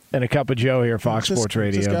 pros and a cup of Joe here, Fox Sports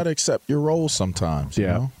Radio. You just got to accept your role sometimes. You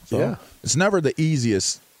know? So it's never the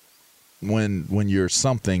easiest when you're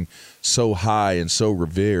something so high and so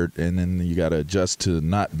revered, and then you got to adjust to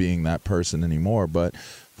not being that person anymore. But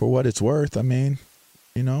for what it's worth, I mean,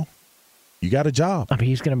 you know, you got a job. I mean,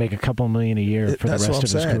 he's going to make a couple million a year for the rest of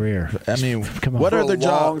his career. I mean, come on. What for other a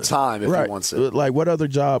job? long time if right, he wants it. Like, what other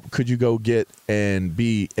job could you go get and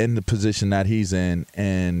be in the position that he's in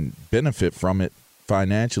and benefit from it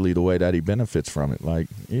financially the way that he benefits from it? Like,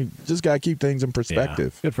 you just got to keep things in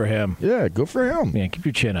perspective. Yeah, good for him. Yeah, good for him. Yeah, keep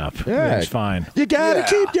your chin up. Yeah, it's fine. You got to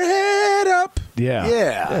keep your head up. Yeah.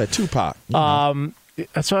 Yeah, Tupac.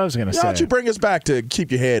 That's what I was going to say. Why don't you bring us back to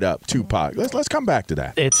keep your head up, Tupac? Let's come back to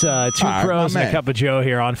that. It's Two Pros and a Cup of Joe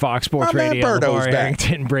here on Fox Sports Radio. LeVar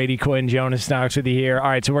Arrington, Brady Quinn, Jonas Knox with you here. All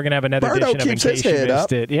right, so we're going to have another edition of In Case You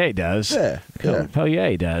Missed It. Yeah, he does. Yeah. Hell yeah,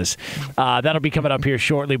 he does. That'll be coming up here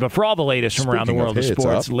shortly. But for all the latest from around the world of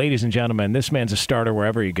sports, ladies and gentlemen, this man's a starter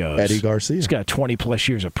wherever he goes. Eddie Garcia. He's got 20-plus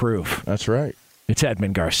years of proof. That's right. It's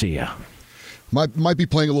Edmund Garcia. Might be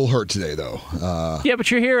playing a little hurt today, though. Yeah, but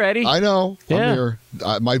you're here, Eddie. I know. Yeah. I'm here.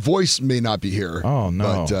 My voice may not be here. Oh,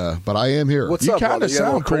 no. But I am here. What's you up, kind of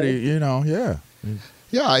sound cold? pretty, you know, yeah.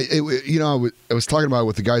 Yeah, I was talking about it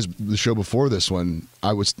with the guys the show before this one.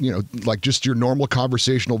 I was, like just your normal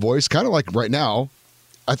conversational voice, kind of like right now.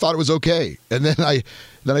 I thought it was okay, and then I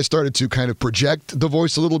started to kind of project the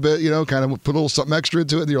voice a little bit, kind of put a little something extra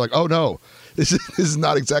into it, and you're like, oh no, this is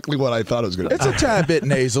not exactly what I thought it was going to be. It's a tad bit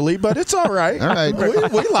nasally, but it's all right. All right,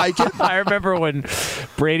 we like it. I remember when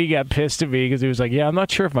Brady got pissed at me because he was like, "Yeah, I'm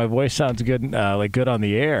not sure if my voice sounds good, good on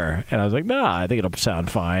the air," and I was like, "Nah, I think it'll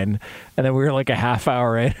sound fine." And then we were like a half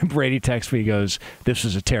hour in, and Brady texts me, he goes, "This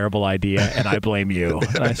was a terrible idea, and I blame you."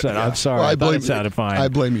 And I said, "I'm sorry, I thought it sounded fine." I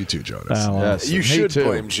blame you too, Jonas. Yes, you should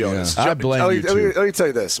blame Jonas. Yeah. I blame you too. Let me tell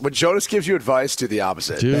you this: when Jonas gives you advice, do the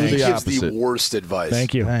opposite. Do he the gives opposite. the worst advice.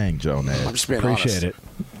 Thank you. Dang, Jonas. I'm just being Appreciate honest. it.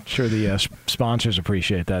 Sure, the sponsors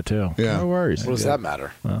appreciate that too. Yeah, no worries. What does that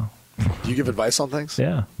matter? Well, do you give advice on things?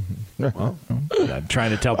 Yeah. Well, I'm trying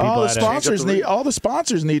to tell people all how the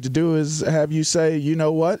sponsors need to do is have you say, you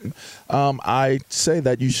know what, I say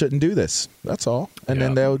that you shouldn't do this. That's all, and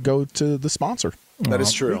then they'll go to the sponsor. That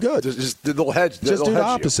is true. Good. Just they'll hedge. Just do the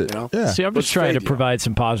opposite. Yeah. See, I'm just trying to provide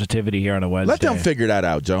some positivity here on a Wednesday. Let them figure that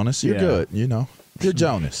out, Jonas. You're good. You're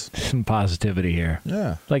Jonas. Some positivity here.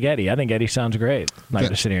 Yeah. Like Eddie. I think Eddie sounds great. I'm not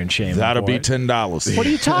going to sit here and shame him. That'll be for it. $10. What are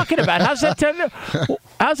you talking about? How's that $10?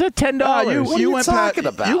 How's that $10? What are you talking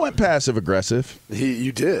about? You went passive aggressive.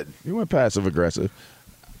 You did. You went passive aggressive.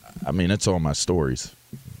 I mean, it's on my stories.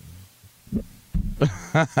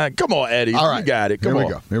 Come on, Eddie. All right. You got it. Come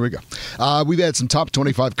on. Here we go. We've had some top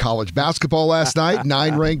 25 college basketball last night.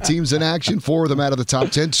 9 ranked teams in action. 4 of them out of the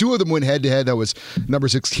top 10. 2 of them went head-to-head. That was number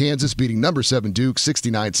 6 Kansas beating number 7 Duke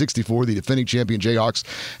 69-64. The defending champion Jayhawks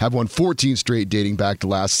have won 14 straight dating back to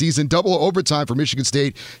last season. Double overtime for Michigan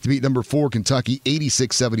State to beat number 4 Kentucky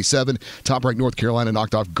 86-77. Top-ranked North Carolina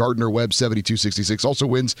knocked off Gardner-Webb 72-66. Also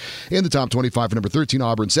wins in the top 25 for number 13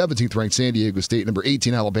 Auburn, 17th ranked San Diego State, number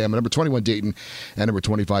 18 Alabama, number 21 Dayton, and number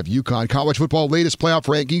 25 UConn. College football latest playoff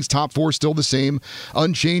rankings. Top 4 still the same,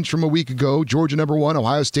 unchanged from a week ago. Georgia number 1,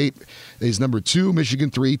 Ohio State is number 2,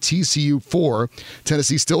 Michigan 3, TCU 4,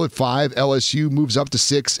 Tennessee still at 5, LSU moves up to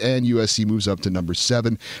 6, and USC moves up to number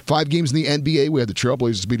 7. 5 games in the NBA. We had the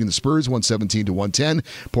Trailblazers beating the Spurs 117-110.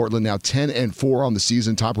 Portland now 10-4 on the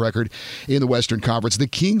season, top record in the Western Conference. The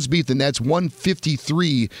Kings beat the Nets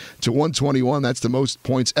 153-121. That's the most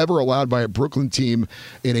points ever allowed by a Brooklyn team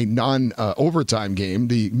in a non-overtime game.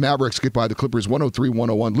 The Mavericks get by the Clippers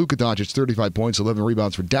 103-101. Luka Doncic 35 points, 11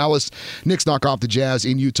 rebounds for Dallas. Knicks knock off the Jazz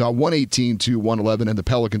in Utah 118-111, and the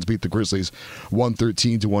Pelicans beat the Grizzlies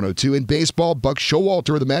 113-102. In baseball, Buck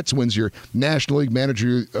Showalter of the Mets wins your National League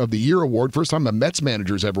Manager of the Year award. First time a Mets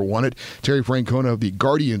manager's ever won it. Terry Francona of the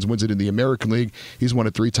Guardians wins it in the American League. He's won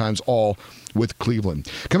it 3 times all with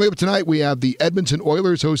Cleveland. Coming up tonight, we have the Edmonton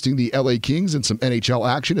Oilers hosting the LA Kings and some NHL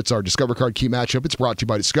action. It's our Discover Card Key matchup. It's brought to you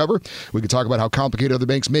by Discover. We can talk about how complicated other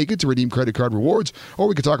banks make it to redeem credit card rewards, or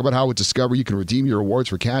we can talk about how with Discover you can redeem your rewards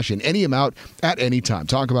for cash in any amount at any time.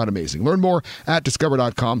 Talk about amazing. Learn more at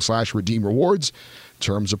discover.com/redeem rewards.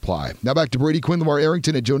 Terms apply. Now back to Brady Quinn, LeVar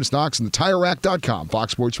Arrington, and Jonas Knox in the TireRack.com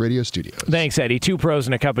Fox Sports Radio studios. Thanks, Eddie. 2 Pros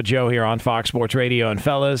and a Cup of Joe here on Fox Sports Radio. And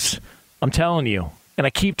fellas, I'm telling you, and I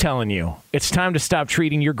keep telling you, it's time to stop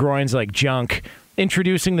treating your groins like junk.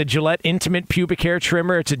 Introducing the Gillette Intimate Pubic Hair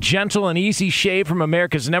Trimmer. It's a gentle and easy shave from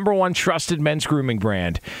America's #1 trusted men's grooming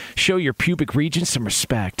brand. Show your pubic region some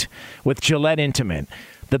respect with Gillette Intimate,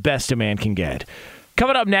 the best a man can get.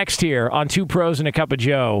 Coming up next here on 2 Pros and a Cup of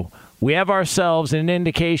Joe, we have ourselves an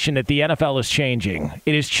indication that the NFL is changing.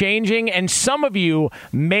 It is changing, and some of you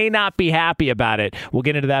may not be happy about it. We'll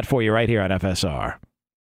get into that for you right here on FSR.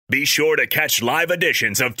 Be sure to catch live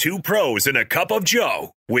editions of Two Pros and a Cup of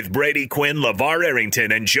Joe with Brady Quinn, LeVar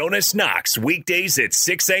Arrington, and Jonas Knox weekdays at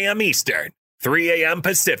 6 a.m. Eastern, 3 a.m.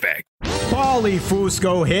 Pacific. Paulie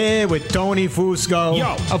Fusco here with Tony Fusco.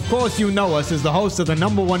 Yo. Of course you know us as the host of the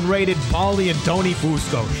 #1 rated Paulie and Tony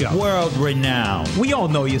Fusco show. World renowned. We all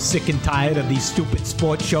know you're sick and tired of these stupid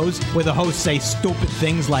sports shows where the hosts say stupid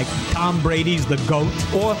things like Tom Brady's the GOAT.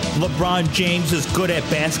 Or LeBron James is good at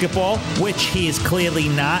basketball, which he is clearly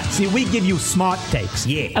not. See, we give you smart takes.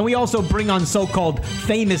 Yeah. And we also bring on so-called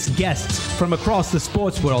famous guests from across the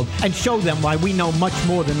sports world and show them why we know much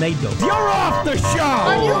more than they do. You're off the show!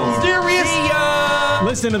 Are you serious? See ya!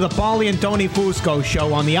 Listen to the Paulie and Tony Fusco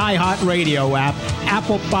show on the iHeartRadio app,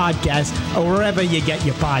 Apple Podcasts, or wherever you get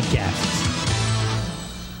your podcasts.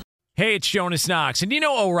 Hey, it's Jonas Knox, and you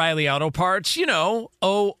know O'Reilly Auto Parts. You know,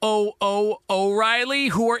 O'Reilly,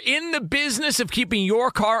 who are in the business of keeping your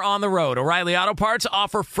car on the road. O'Reilly Auto Parts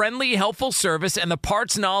offer friendly, helpful service and the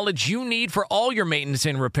parts knowledge you need for all your maintenance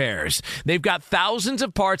and repairs. They've got thousands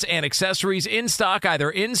of parts and accessories in stock, either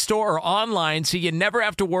in-store or online, so you never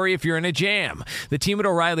have to worry if you're in a jam. The team at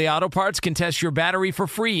O'Reilly Auto Parts can test your battery for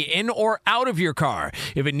free, in or out of your car.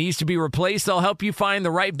 If it needs to be replaced, they'll help you find the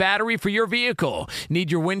right battery for your vehicle. Need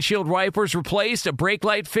your windshield wipers replaced, a brake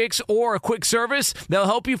light fix, or a quick service? They'll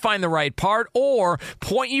help you find the right part or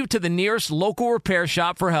point you to the nearest local repair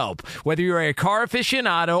shop for help. Whether you're a car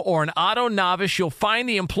aficionado or an auto novice, you'll find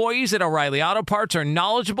the employees at O'Reilly Auto Parts are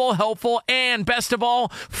knowledgeable, helpful, and best of all,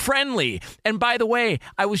 friendly. And by the way,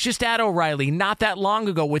 I was just at O'Reilly not that long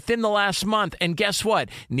ago, within the last month, and guess what?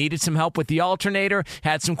 Needed some help with the alternator,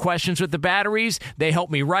 had some questions with the batteries. They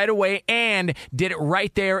helped me right away and did it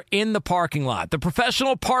right there in the parking lot. The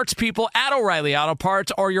professional parts people at O'Reilly Auto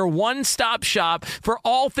Parts are your one-stop shop for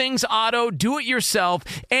all things auto, do-it-yourself,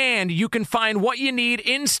 and you can find what you need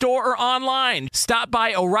in-store or online. Stop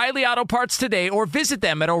by O'Reilly Auto Parts today or visit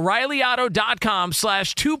them at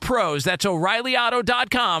O'ReillyAuto.com/2pros. That's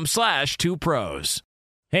O'ReillyAuto.com/2pros.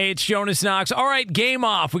 Hey, it's Jonas Knox. All right, game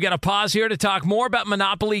off. We got to pause here to talk more about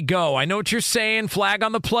Monopoly Go. I know what you're saying, flag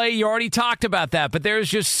on the play. You already talked about that, but there's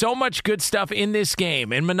just so much good stuff in this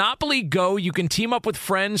game. In Monopoly Go, you can team up with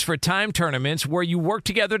friends for time tournaments where you work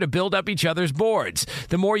together to build up each other's boards.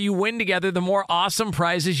 The more you win together, the more awesome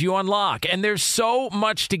prizes you unlock, and there's so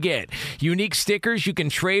much to get. Unique stickers you can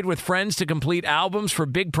trade with friends to complete albums for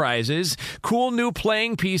big prizes, cool new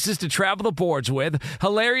playing pieces to travel the boards with,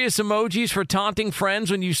 hilarious emojis for taunting friends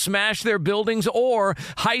when you smash their buildings or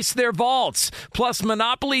heist their vaults. Plus,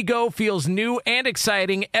 Monopoly Go feels new and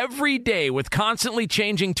exciting every day with constantly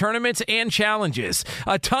changing tournaments and challenges.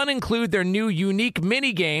 A ton include their new unique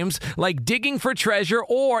mini games like digging for treasure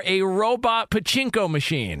or a robot pachinko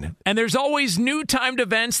machine. And there's always new timed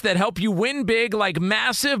events that help you win big, like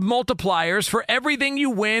massive multipliers for everything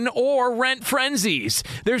you win or rent frenzies.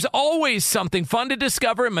 There's always something fun to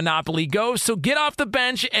discover in Monopoly Go, so get off the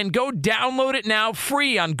bench and go download it now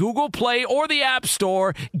free on Google Play or the App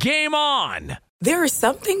Store. Game on! There are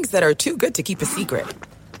some things that are too good to keep a secret.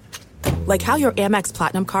 Like how your Amex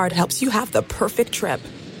Platinum card helps you have the perfect trip.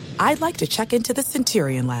 I'd like to check into the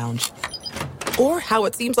Centurion Lounge. Or how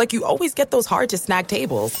it seems like you always get those hard-to-snag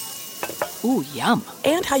tables. Ooh, yum.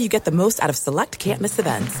 And how you get the most out of select can't-miss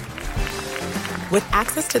events. With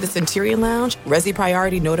access to the Centurion Lounge, Resi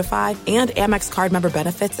Priority Notify, and Amex card member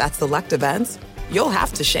benefits at select events, you'll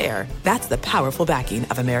have to share. That's the powerful backing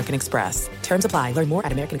of American Express. Terms apply. Learn more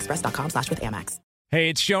at americanexpress.com/withAmex. Hey,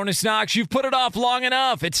 it's Jonas Knox. You've put it off long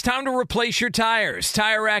enough. It's time to replace your tires.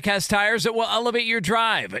 Tire Rack has tires that will elevate your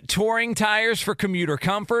drive. Touring tires for commuter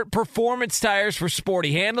comfort, performance tires for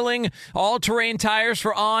sporty handling, all-terrain tires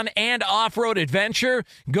for on- and off-road adventure.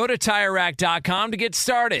 Go to TireRack.com to get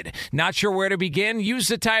started. Not sure where to begin? Use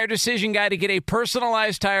the Tire Decision Guide to get a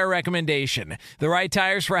personalized tire recommendation. The right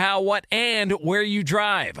tires for how, what, and where you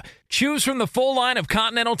drive. Choose from the full line of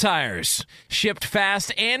Continental tires. Shipped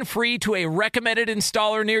fast and free to a recommended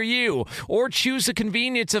installer near you. Or choose the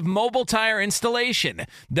convenience of mobile tire installation.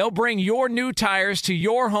 They'll bring your new tires to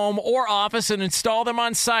your home or office and install them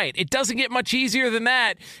on site. It doesn't get much easier than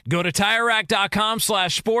that. Go to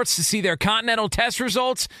TireRack.com/sports to see their Continental test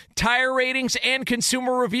results, tire ratings, and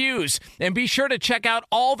consumer reviews. And be sure to check out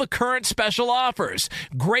all the current special offers.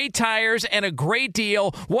 Great tires and a great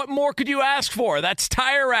deal. What more could you ask for? That's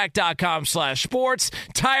TireRack.com/sports.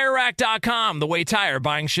 TireRack.com, the way tire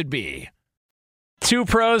buying should be. Two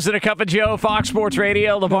pros and a cup of Joe, Fox Sports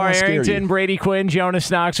Radio, LeVar Arrington, Brady Quinn, Jonas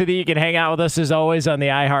Knox with you. You can hang out with us as always on the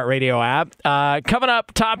iHeartRadio app. Coming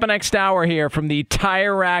up, top of next hour here from the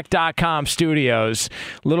TireRack.com studios,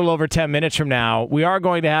 a little over 10 minutes from now, we are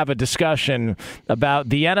going to have a discussion about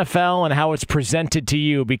the NFL and how it's presented to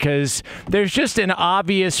you, because there's just an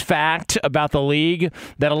obvious fact about the league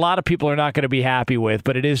that a lot of people are not going to be happy with,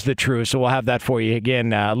 but it is the truth. So we'll have that for you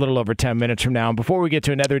again a little over 10 minutes from now. And before we get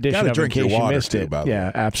to another edition of In Case You Missed It.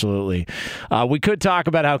 Yeah, absolutely. We could talk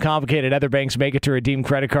about how complicated other banks make it to redeem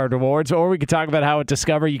credit card rewards, or we could talk about how at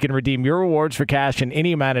Discover you can redeem your rewards for cash in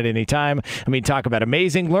any amount at any time. I mean, talk about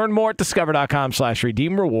amazing. Learn more at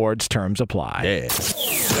discover.com/redeem rewards. Terms apply. Yeah.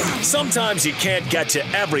 Sometimes you can't get to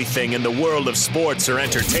everything in the world of sports or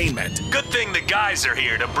entertainment. Good thing the guys are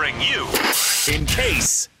here to bring you In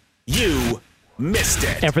Case You Missed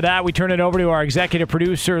It. And for that, we turn it over to our executive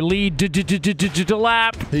producer, Lee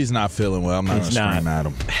DeLapp. He's not feeling well. I'm not going to scream at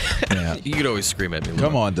him. Yeah. You could always scream at me.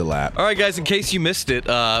 Come on, DeLapp. All right, guys, in case you missed it,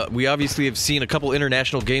 we obviously have seen a couple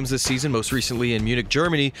international games this season, most recently in Munich,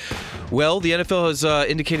 Germany. Well, the NFL has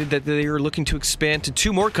indicated that they are looking to expand to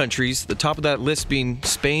 2 more countries, the top of that list being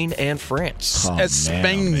Spain and France.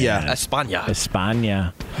 España.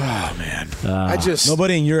 España. Oh, man.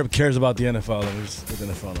 Nobody in Europe cares about the NFL. There's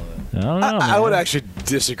NFL on that. I don't know, I would actually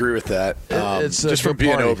disagree with that. It's just from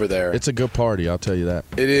being over there. It's a good party, I'll tell you that.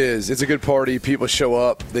 It is. It's a good party. People show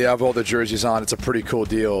up. They have all their jerseys on. It's a pretty cool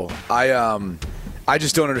deal. I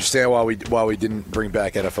just don't understand why we didn't bring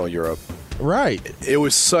back NFL Europe. Right. It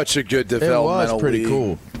was such a good developmental It was pretty league.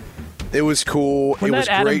 cool. It was cool. When it was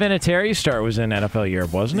that Adam great. Vinatieri start was in NFL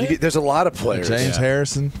Europe, wasn't it? There's a lot of players. James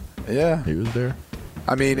Harrison. Yeah. He was there.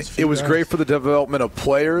 I mean, it was great for the development of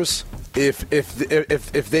players. If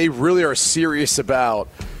they really are serious about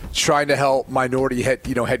trying to help minority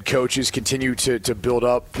head coaches continue to build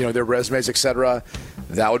up their resumes, etc.,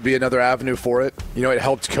 that would be another avenue for it. It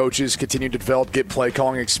helped coaches continue to develop, get play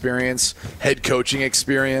calling experience, head coaching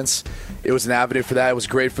experience. It was an avenue for that. It was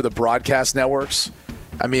great for the broadcast networks.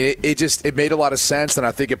 I mean, it made a lot of sense, and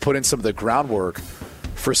I think it put in some of the groundwork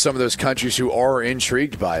for some of those countries who are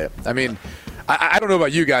intrigued by it. I mean, I don't know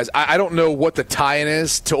about you guys. I don't know what the tie-in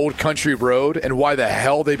is to Old Country Road and why the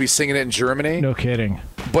hell they'd be singing it in Germany. No kidding.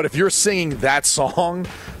 But if you're singing that song,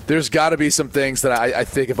 there's got to be some things that I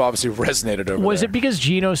think have obviously resonated over Was there. it because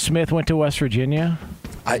Geno Smith went to West Virginia?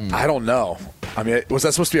 I don't know. I mean, was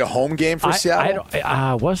that supposed to be a home game for Seattle?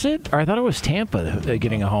 Was it? Or I thought it was Tampa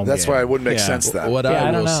getting a home That's game. why it wouldn't make sense then. What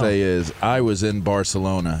I will say is I was in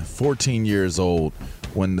Barcelona, 14 years old,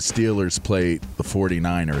 when the Steelers played the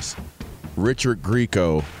 49ers. Richard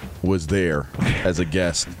Grieco was there as a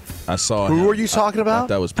guest. I saw him. Who are you talking about?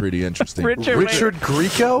 That was pretty interesting. Richard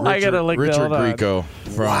Grieco? I gotta look Richard that up.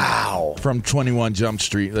 Grieco from 21 Jump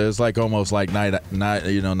Street. It was like almost like night at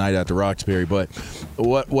the Roxbury. But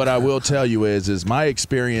what I will tell you is my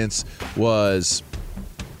experience was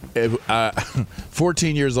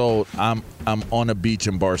 14 years old. I'm on a beach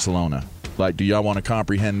in Barcelona. Like, do y'all want to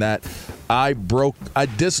comprehend that? I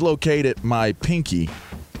dislocated my pinky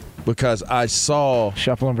because I saw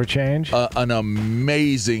shuffling for change, an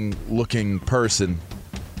amazing looking person,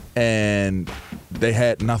 and they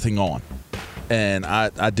had nothing on, and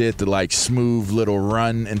I did the smooth little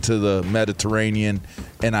run into the Mediterranean,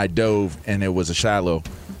 and I dove, and it was a shallow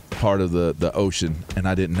part of the ocean, and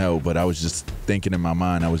I didn't know, but I was just thinking in my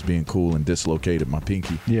mind I was being cool and dislocated my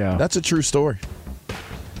pinky. Yeah, that's a true story.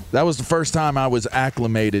 That was the first time I was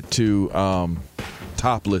acclimated to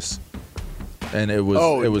topless. And it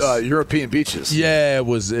was European beaches. Yeah, it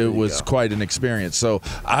was quite an experience. So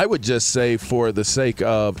I would just say, for the sake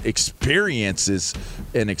of experiences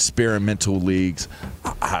in experimental leagues,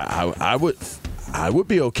 I would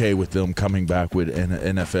be okay with them coming back with an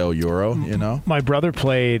NFL Euro. My brother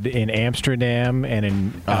played in Amsterdam and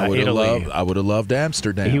in Italy. I would have loved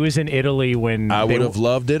Amsterdam. He was in Italy when I would have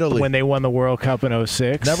loved Italy when they won the World Cup in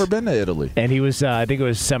 2006. Never been to Italy. And he was, I think it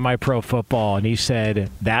was semi-pro football, and he said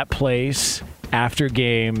that place, after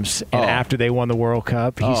games and after they won the World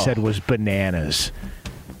Cup, he said was bananas.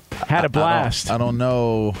 Had a blast. I don't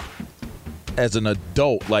know. As an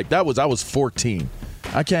adult, I was 14.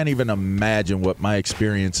 I can't even imagine what my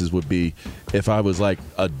experiences would be if I was like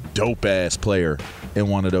a dope ass player in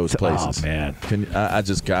one of those places. Oh man, I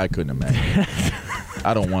couldn't imagine.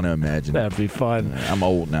 I don't want to imagine. That'd be fun. I'm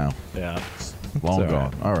old now. Yeah. Long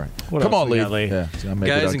gone. All right. What Come else on, we Lee. got, Lee? Yeah, it's gonna make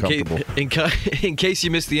Guys, it uncomfortable. in case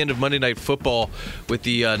you missed the end of Monday Night Football with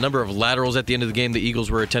the number of laterals at the end of the game, the Eagles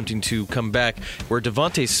were attempting to come back, where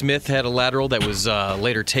Devontae Smith had a lateral that was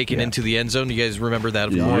later taken into the end zone. You guys remember that,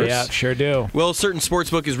 of course? Yeah, sure do. Well, a certain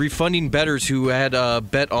sportsbook is refunding bettors who had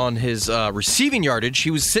bet on his receiving yardage.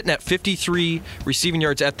 He was sitting at 53 receiving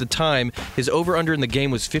yards at the time. His over-under in the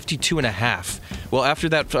game was 52.5. Well, after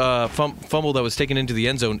that fumble that was taken into the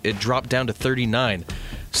end zone, it dropped down to 39.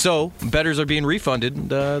 So, bettors are being refunded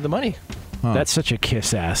the money. That's such a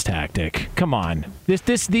kiss-ass tactic. Come on. This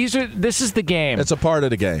is the game. It's a part of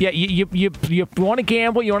the game. Yeah, you want to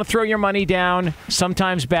gamble, you want to throw your money down.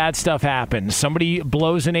 Sometimes bad stuff happens. Somebody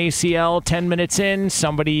blows an ACL 10 minutes in.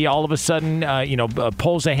 Somebody all of a sudden,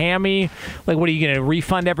 pulls a hammy. Like, what are you going to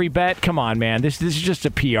refund every bet? Come on, man. This is just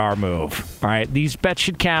a PR move. All right, these bets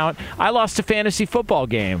should count. I lost a fantasy football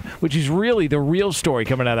game, which is really the real story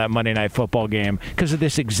coming out of that Monday Night Football game because of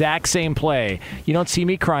this exact same play. You don't see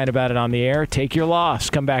me crying about it on the air. Take your loss.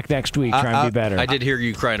 Come back next week. Try and be better. I did hear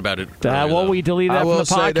you crying about it. Well, we deleted that from the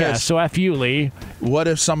podcast, so F you, Lee. What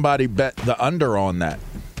if somebody bet the under on that?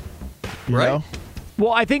 You know?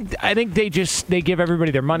 Well, I think they give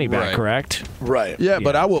everybody their money back, correct? Right. Yeah,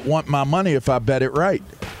 but I would want my money if I bet it right.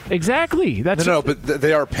 Exactly. No, but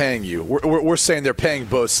they are paying you. We're saying they're paying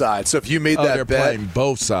both sides. So if you made that they're bet, playing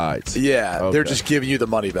both sides. Yeah, Okay. they're just giving you the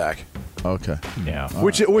money back. Okay. Yeah.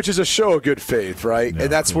 Which is a show of good faith, right?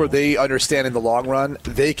 And that's where they understand in the long run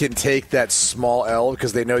they can take that small L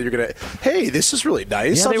because they know you're gonna. Hey, this is really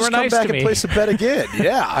nice. Yeah, I'll they just were come nice back to and me. place a bet again.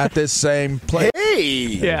 Yeah, at this same place. Hey.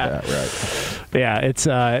 Yeah. Right. Yeah, it's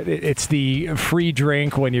the free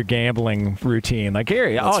drink when you're gambling routine. Like,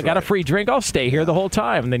 here, I got a free drink. I'll stay here the whole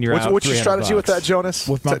time, and then you're out. What's your strategy with that, Jonas?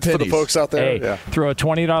 With my for the pennies. folks out there, Hey, throw a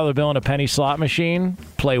 $20 bill in a penny slot machine.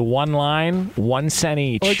 Play one line, 1 cent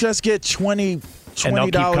each. Or just get $20 And they'll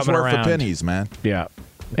keep worth coming of around. pennies, man. Yeah.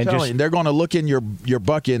 And they're going to look in your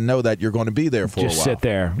bucket and know that you're going to be there for a while. Just sit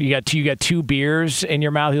there. You got 2 beers in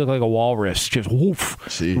your mouth. You look like a walrus. Just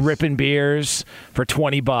ripping beers for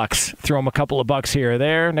 $20. Throw them a couple of bucks here or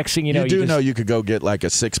there. Next thing you know, know you could go get like a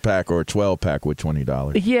 6-pack or a 12-pack with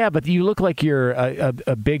 $20. Yeah, but you look like you're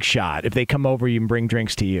a big shot if they come over you and bring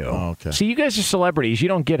drinks to you. Oh, okay. See, you guys are celebrities. You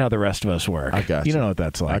don't get how the rest of us work. I got you. Don't know what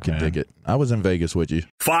that's like. I can man. dig it. I was in Vegas with you.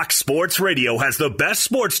 Fox Sports Radio has the best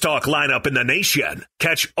sports talk lineup in the nation.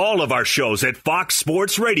 Catch all of our shows at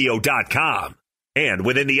foxsportsradio.com. And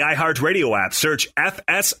within the iHeartRadio app, search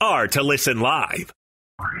FSR to listen live.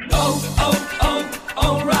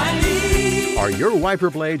 O'Reilly. Are your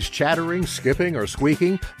wiper blades chattering, skipping, or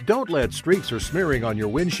squeaking? Don't let streaks or smearing on your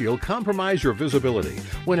windshield compromise your visibility.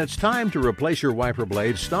 When it's time to replace your wiper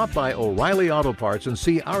blades, stop by O'Reilly Auto Parts and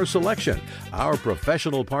see our selection. Our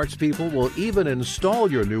professional parts people will even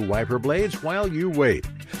install your new wiper blades while you wait.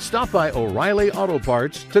 Stop by O'Reilly Auto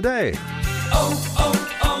Parts today.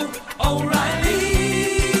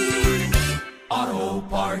 O'Reilly Auto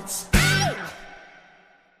Parts.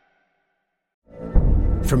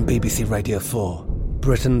 From BBC Radio 4,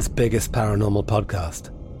 Britain's biggest paranormal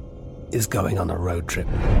podcast is going on a road trip.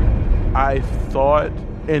 I thought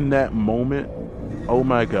in that moment, oh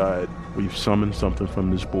my God, we've summoned something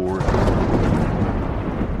from this board.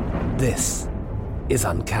 This is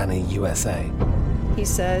Uncanny USA. He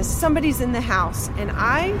says, somebody's in the house, and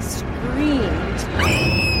I screamed.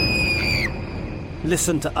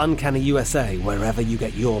 Listen to Uncanny USA wherever you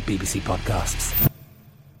get your BBC podcasts,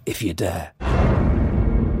 if you dare.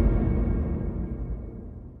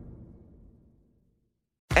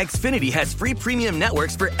 Xfinity has free premium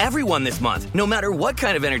networks for everyone this month, no matter what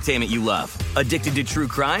kind of entertainment you love. Addicted to true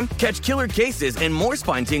crime? Catch killer cases and more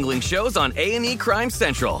spine-tingling shows on A&E Crime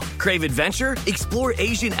Central. Crave adventure? Explore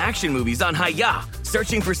Asian action movies on Hi-YAH.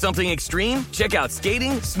 Searching for something extreme? Check out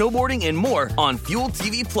skating, snowboarding, and more on Fuel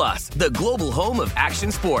TV Plus, the global home of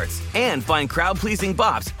action sports. And find crowd-pleasing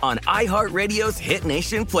bops on iHeartRadio's Hit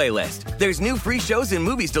Nation playlist. There's new free shows and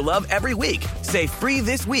movies to love every week. Say free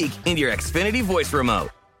this week in your Xfinity voice remote.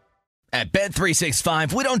 At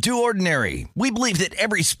Bet365, we don't do ordinary. We believe that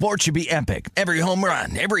every sport should be epic. Every home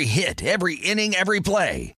run, every hit, every inning, every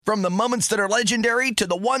play. From the moments that are legendary to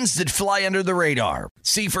the ones that fly under the radar.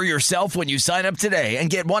 See for yourself when you sign up today and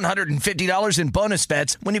get $150 in bonus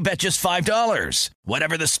bets when you bet just $5.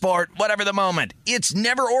 Whatever the sport, whatever the moment, it's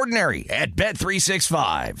never ordinary at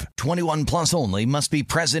Bet365. 21 plus only. Must be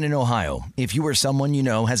present in Ohio. If you or someone you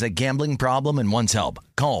know has a gambling problem and wants help,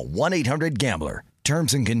 call 1-800-GAMBLER.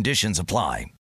 Terms and conditions apply.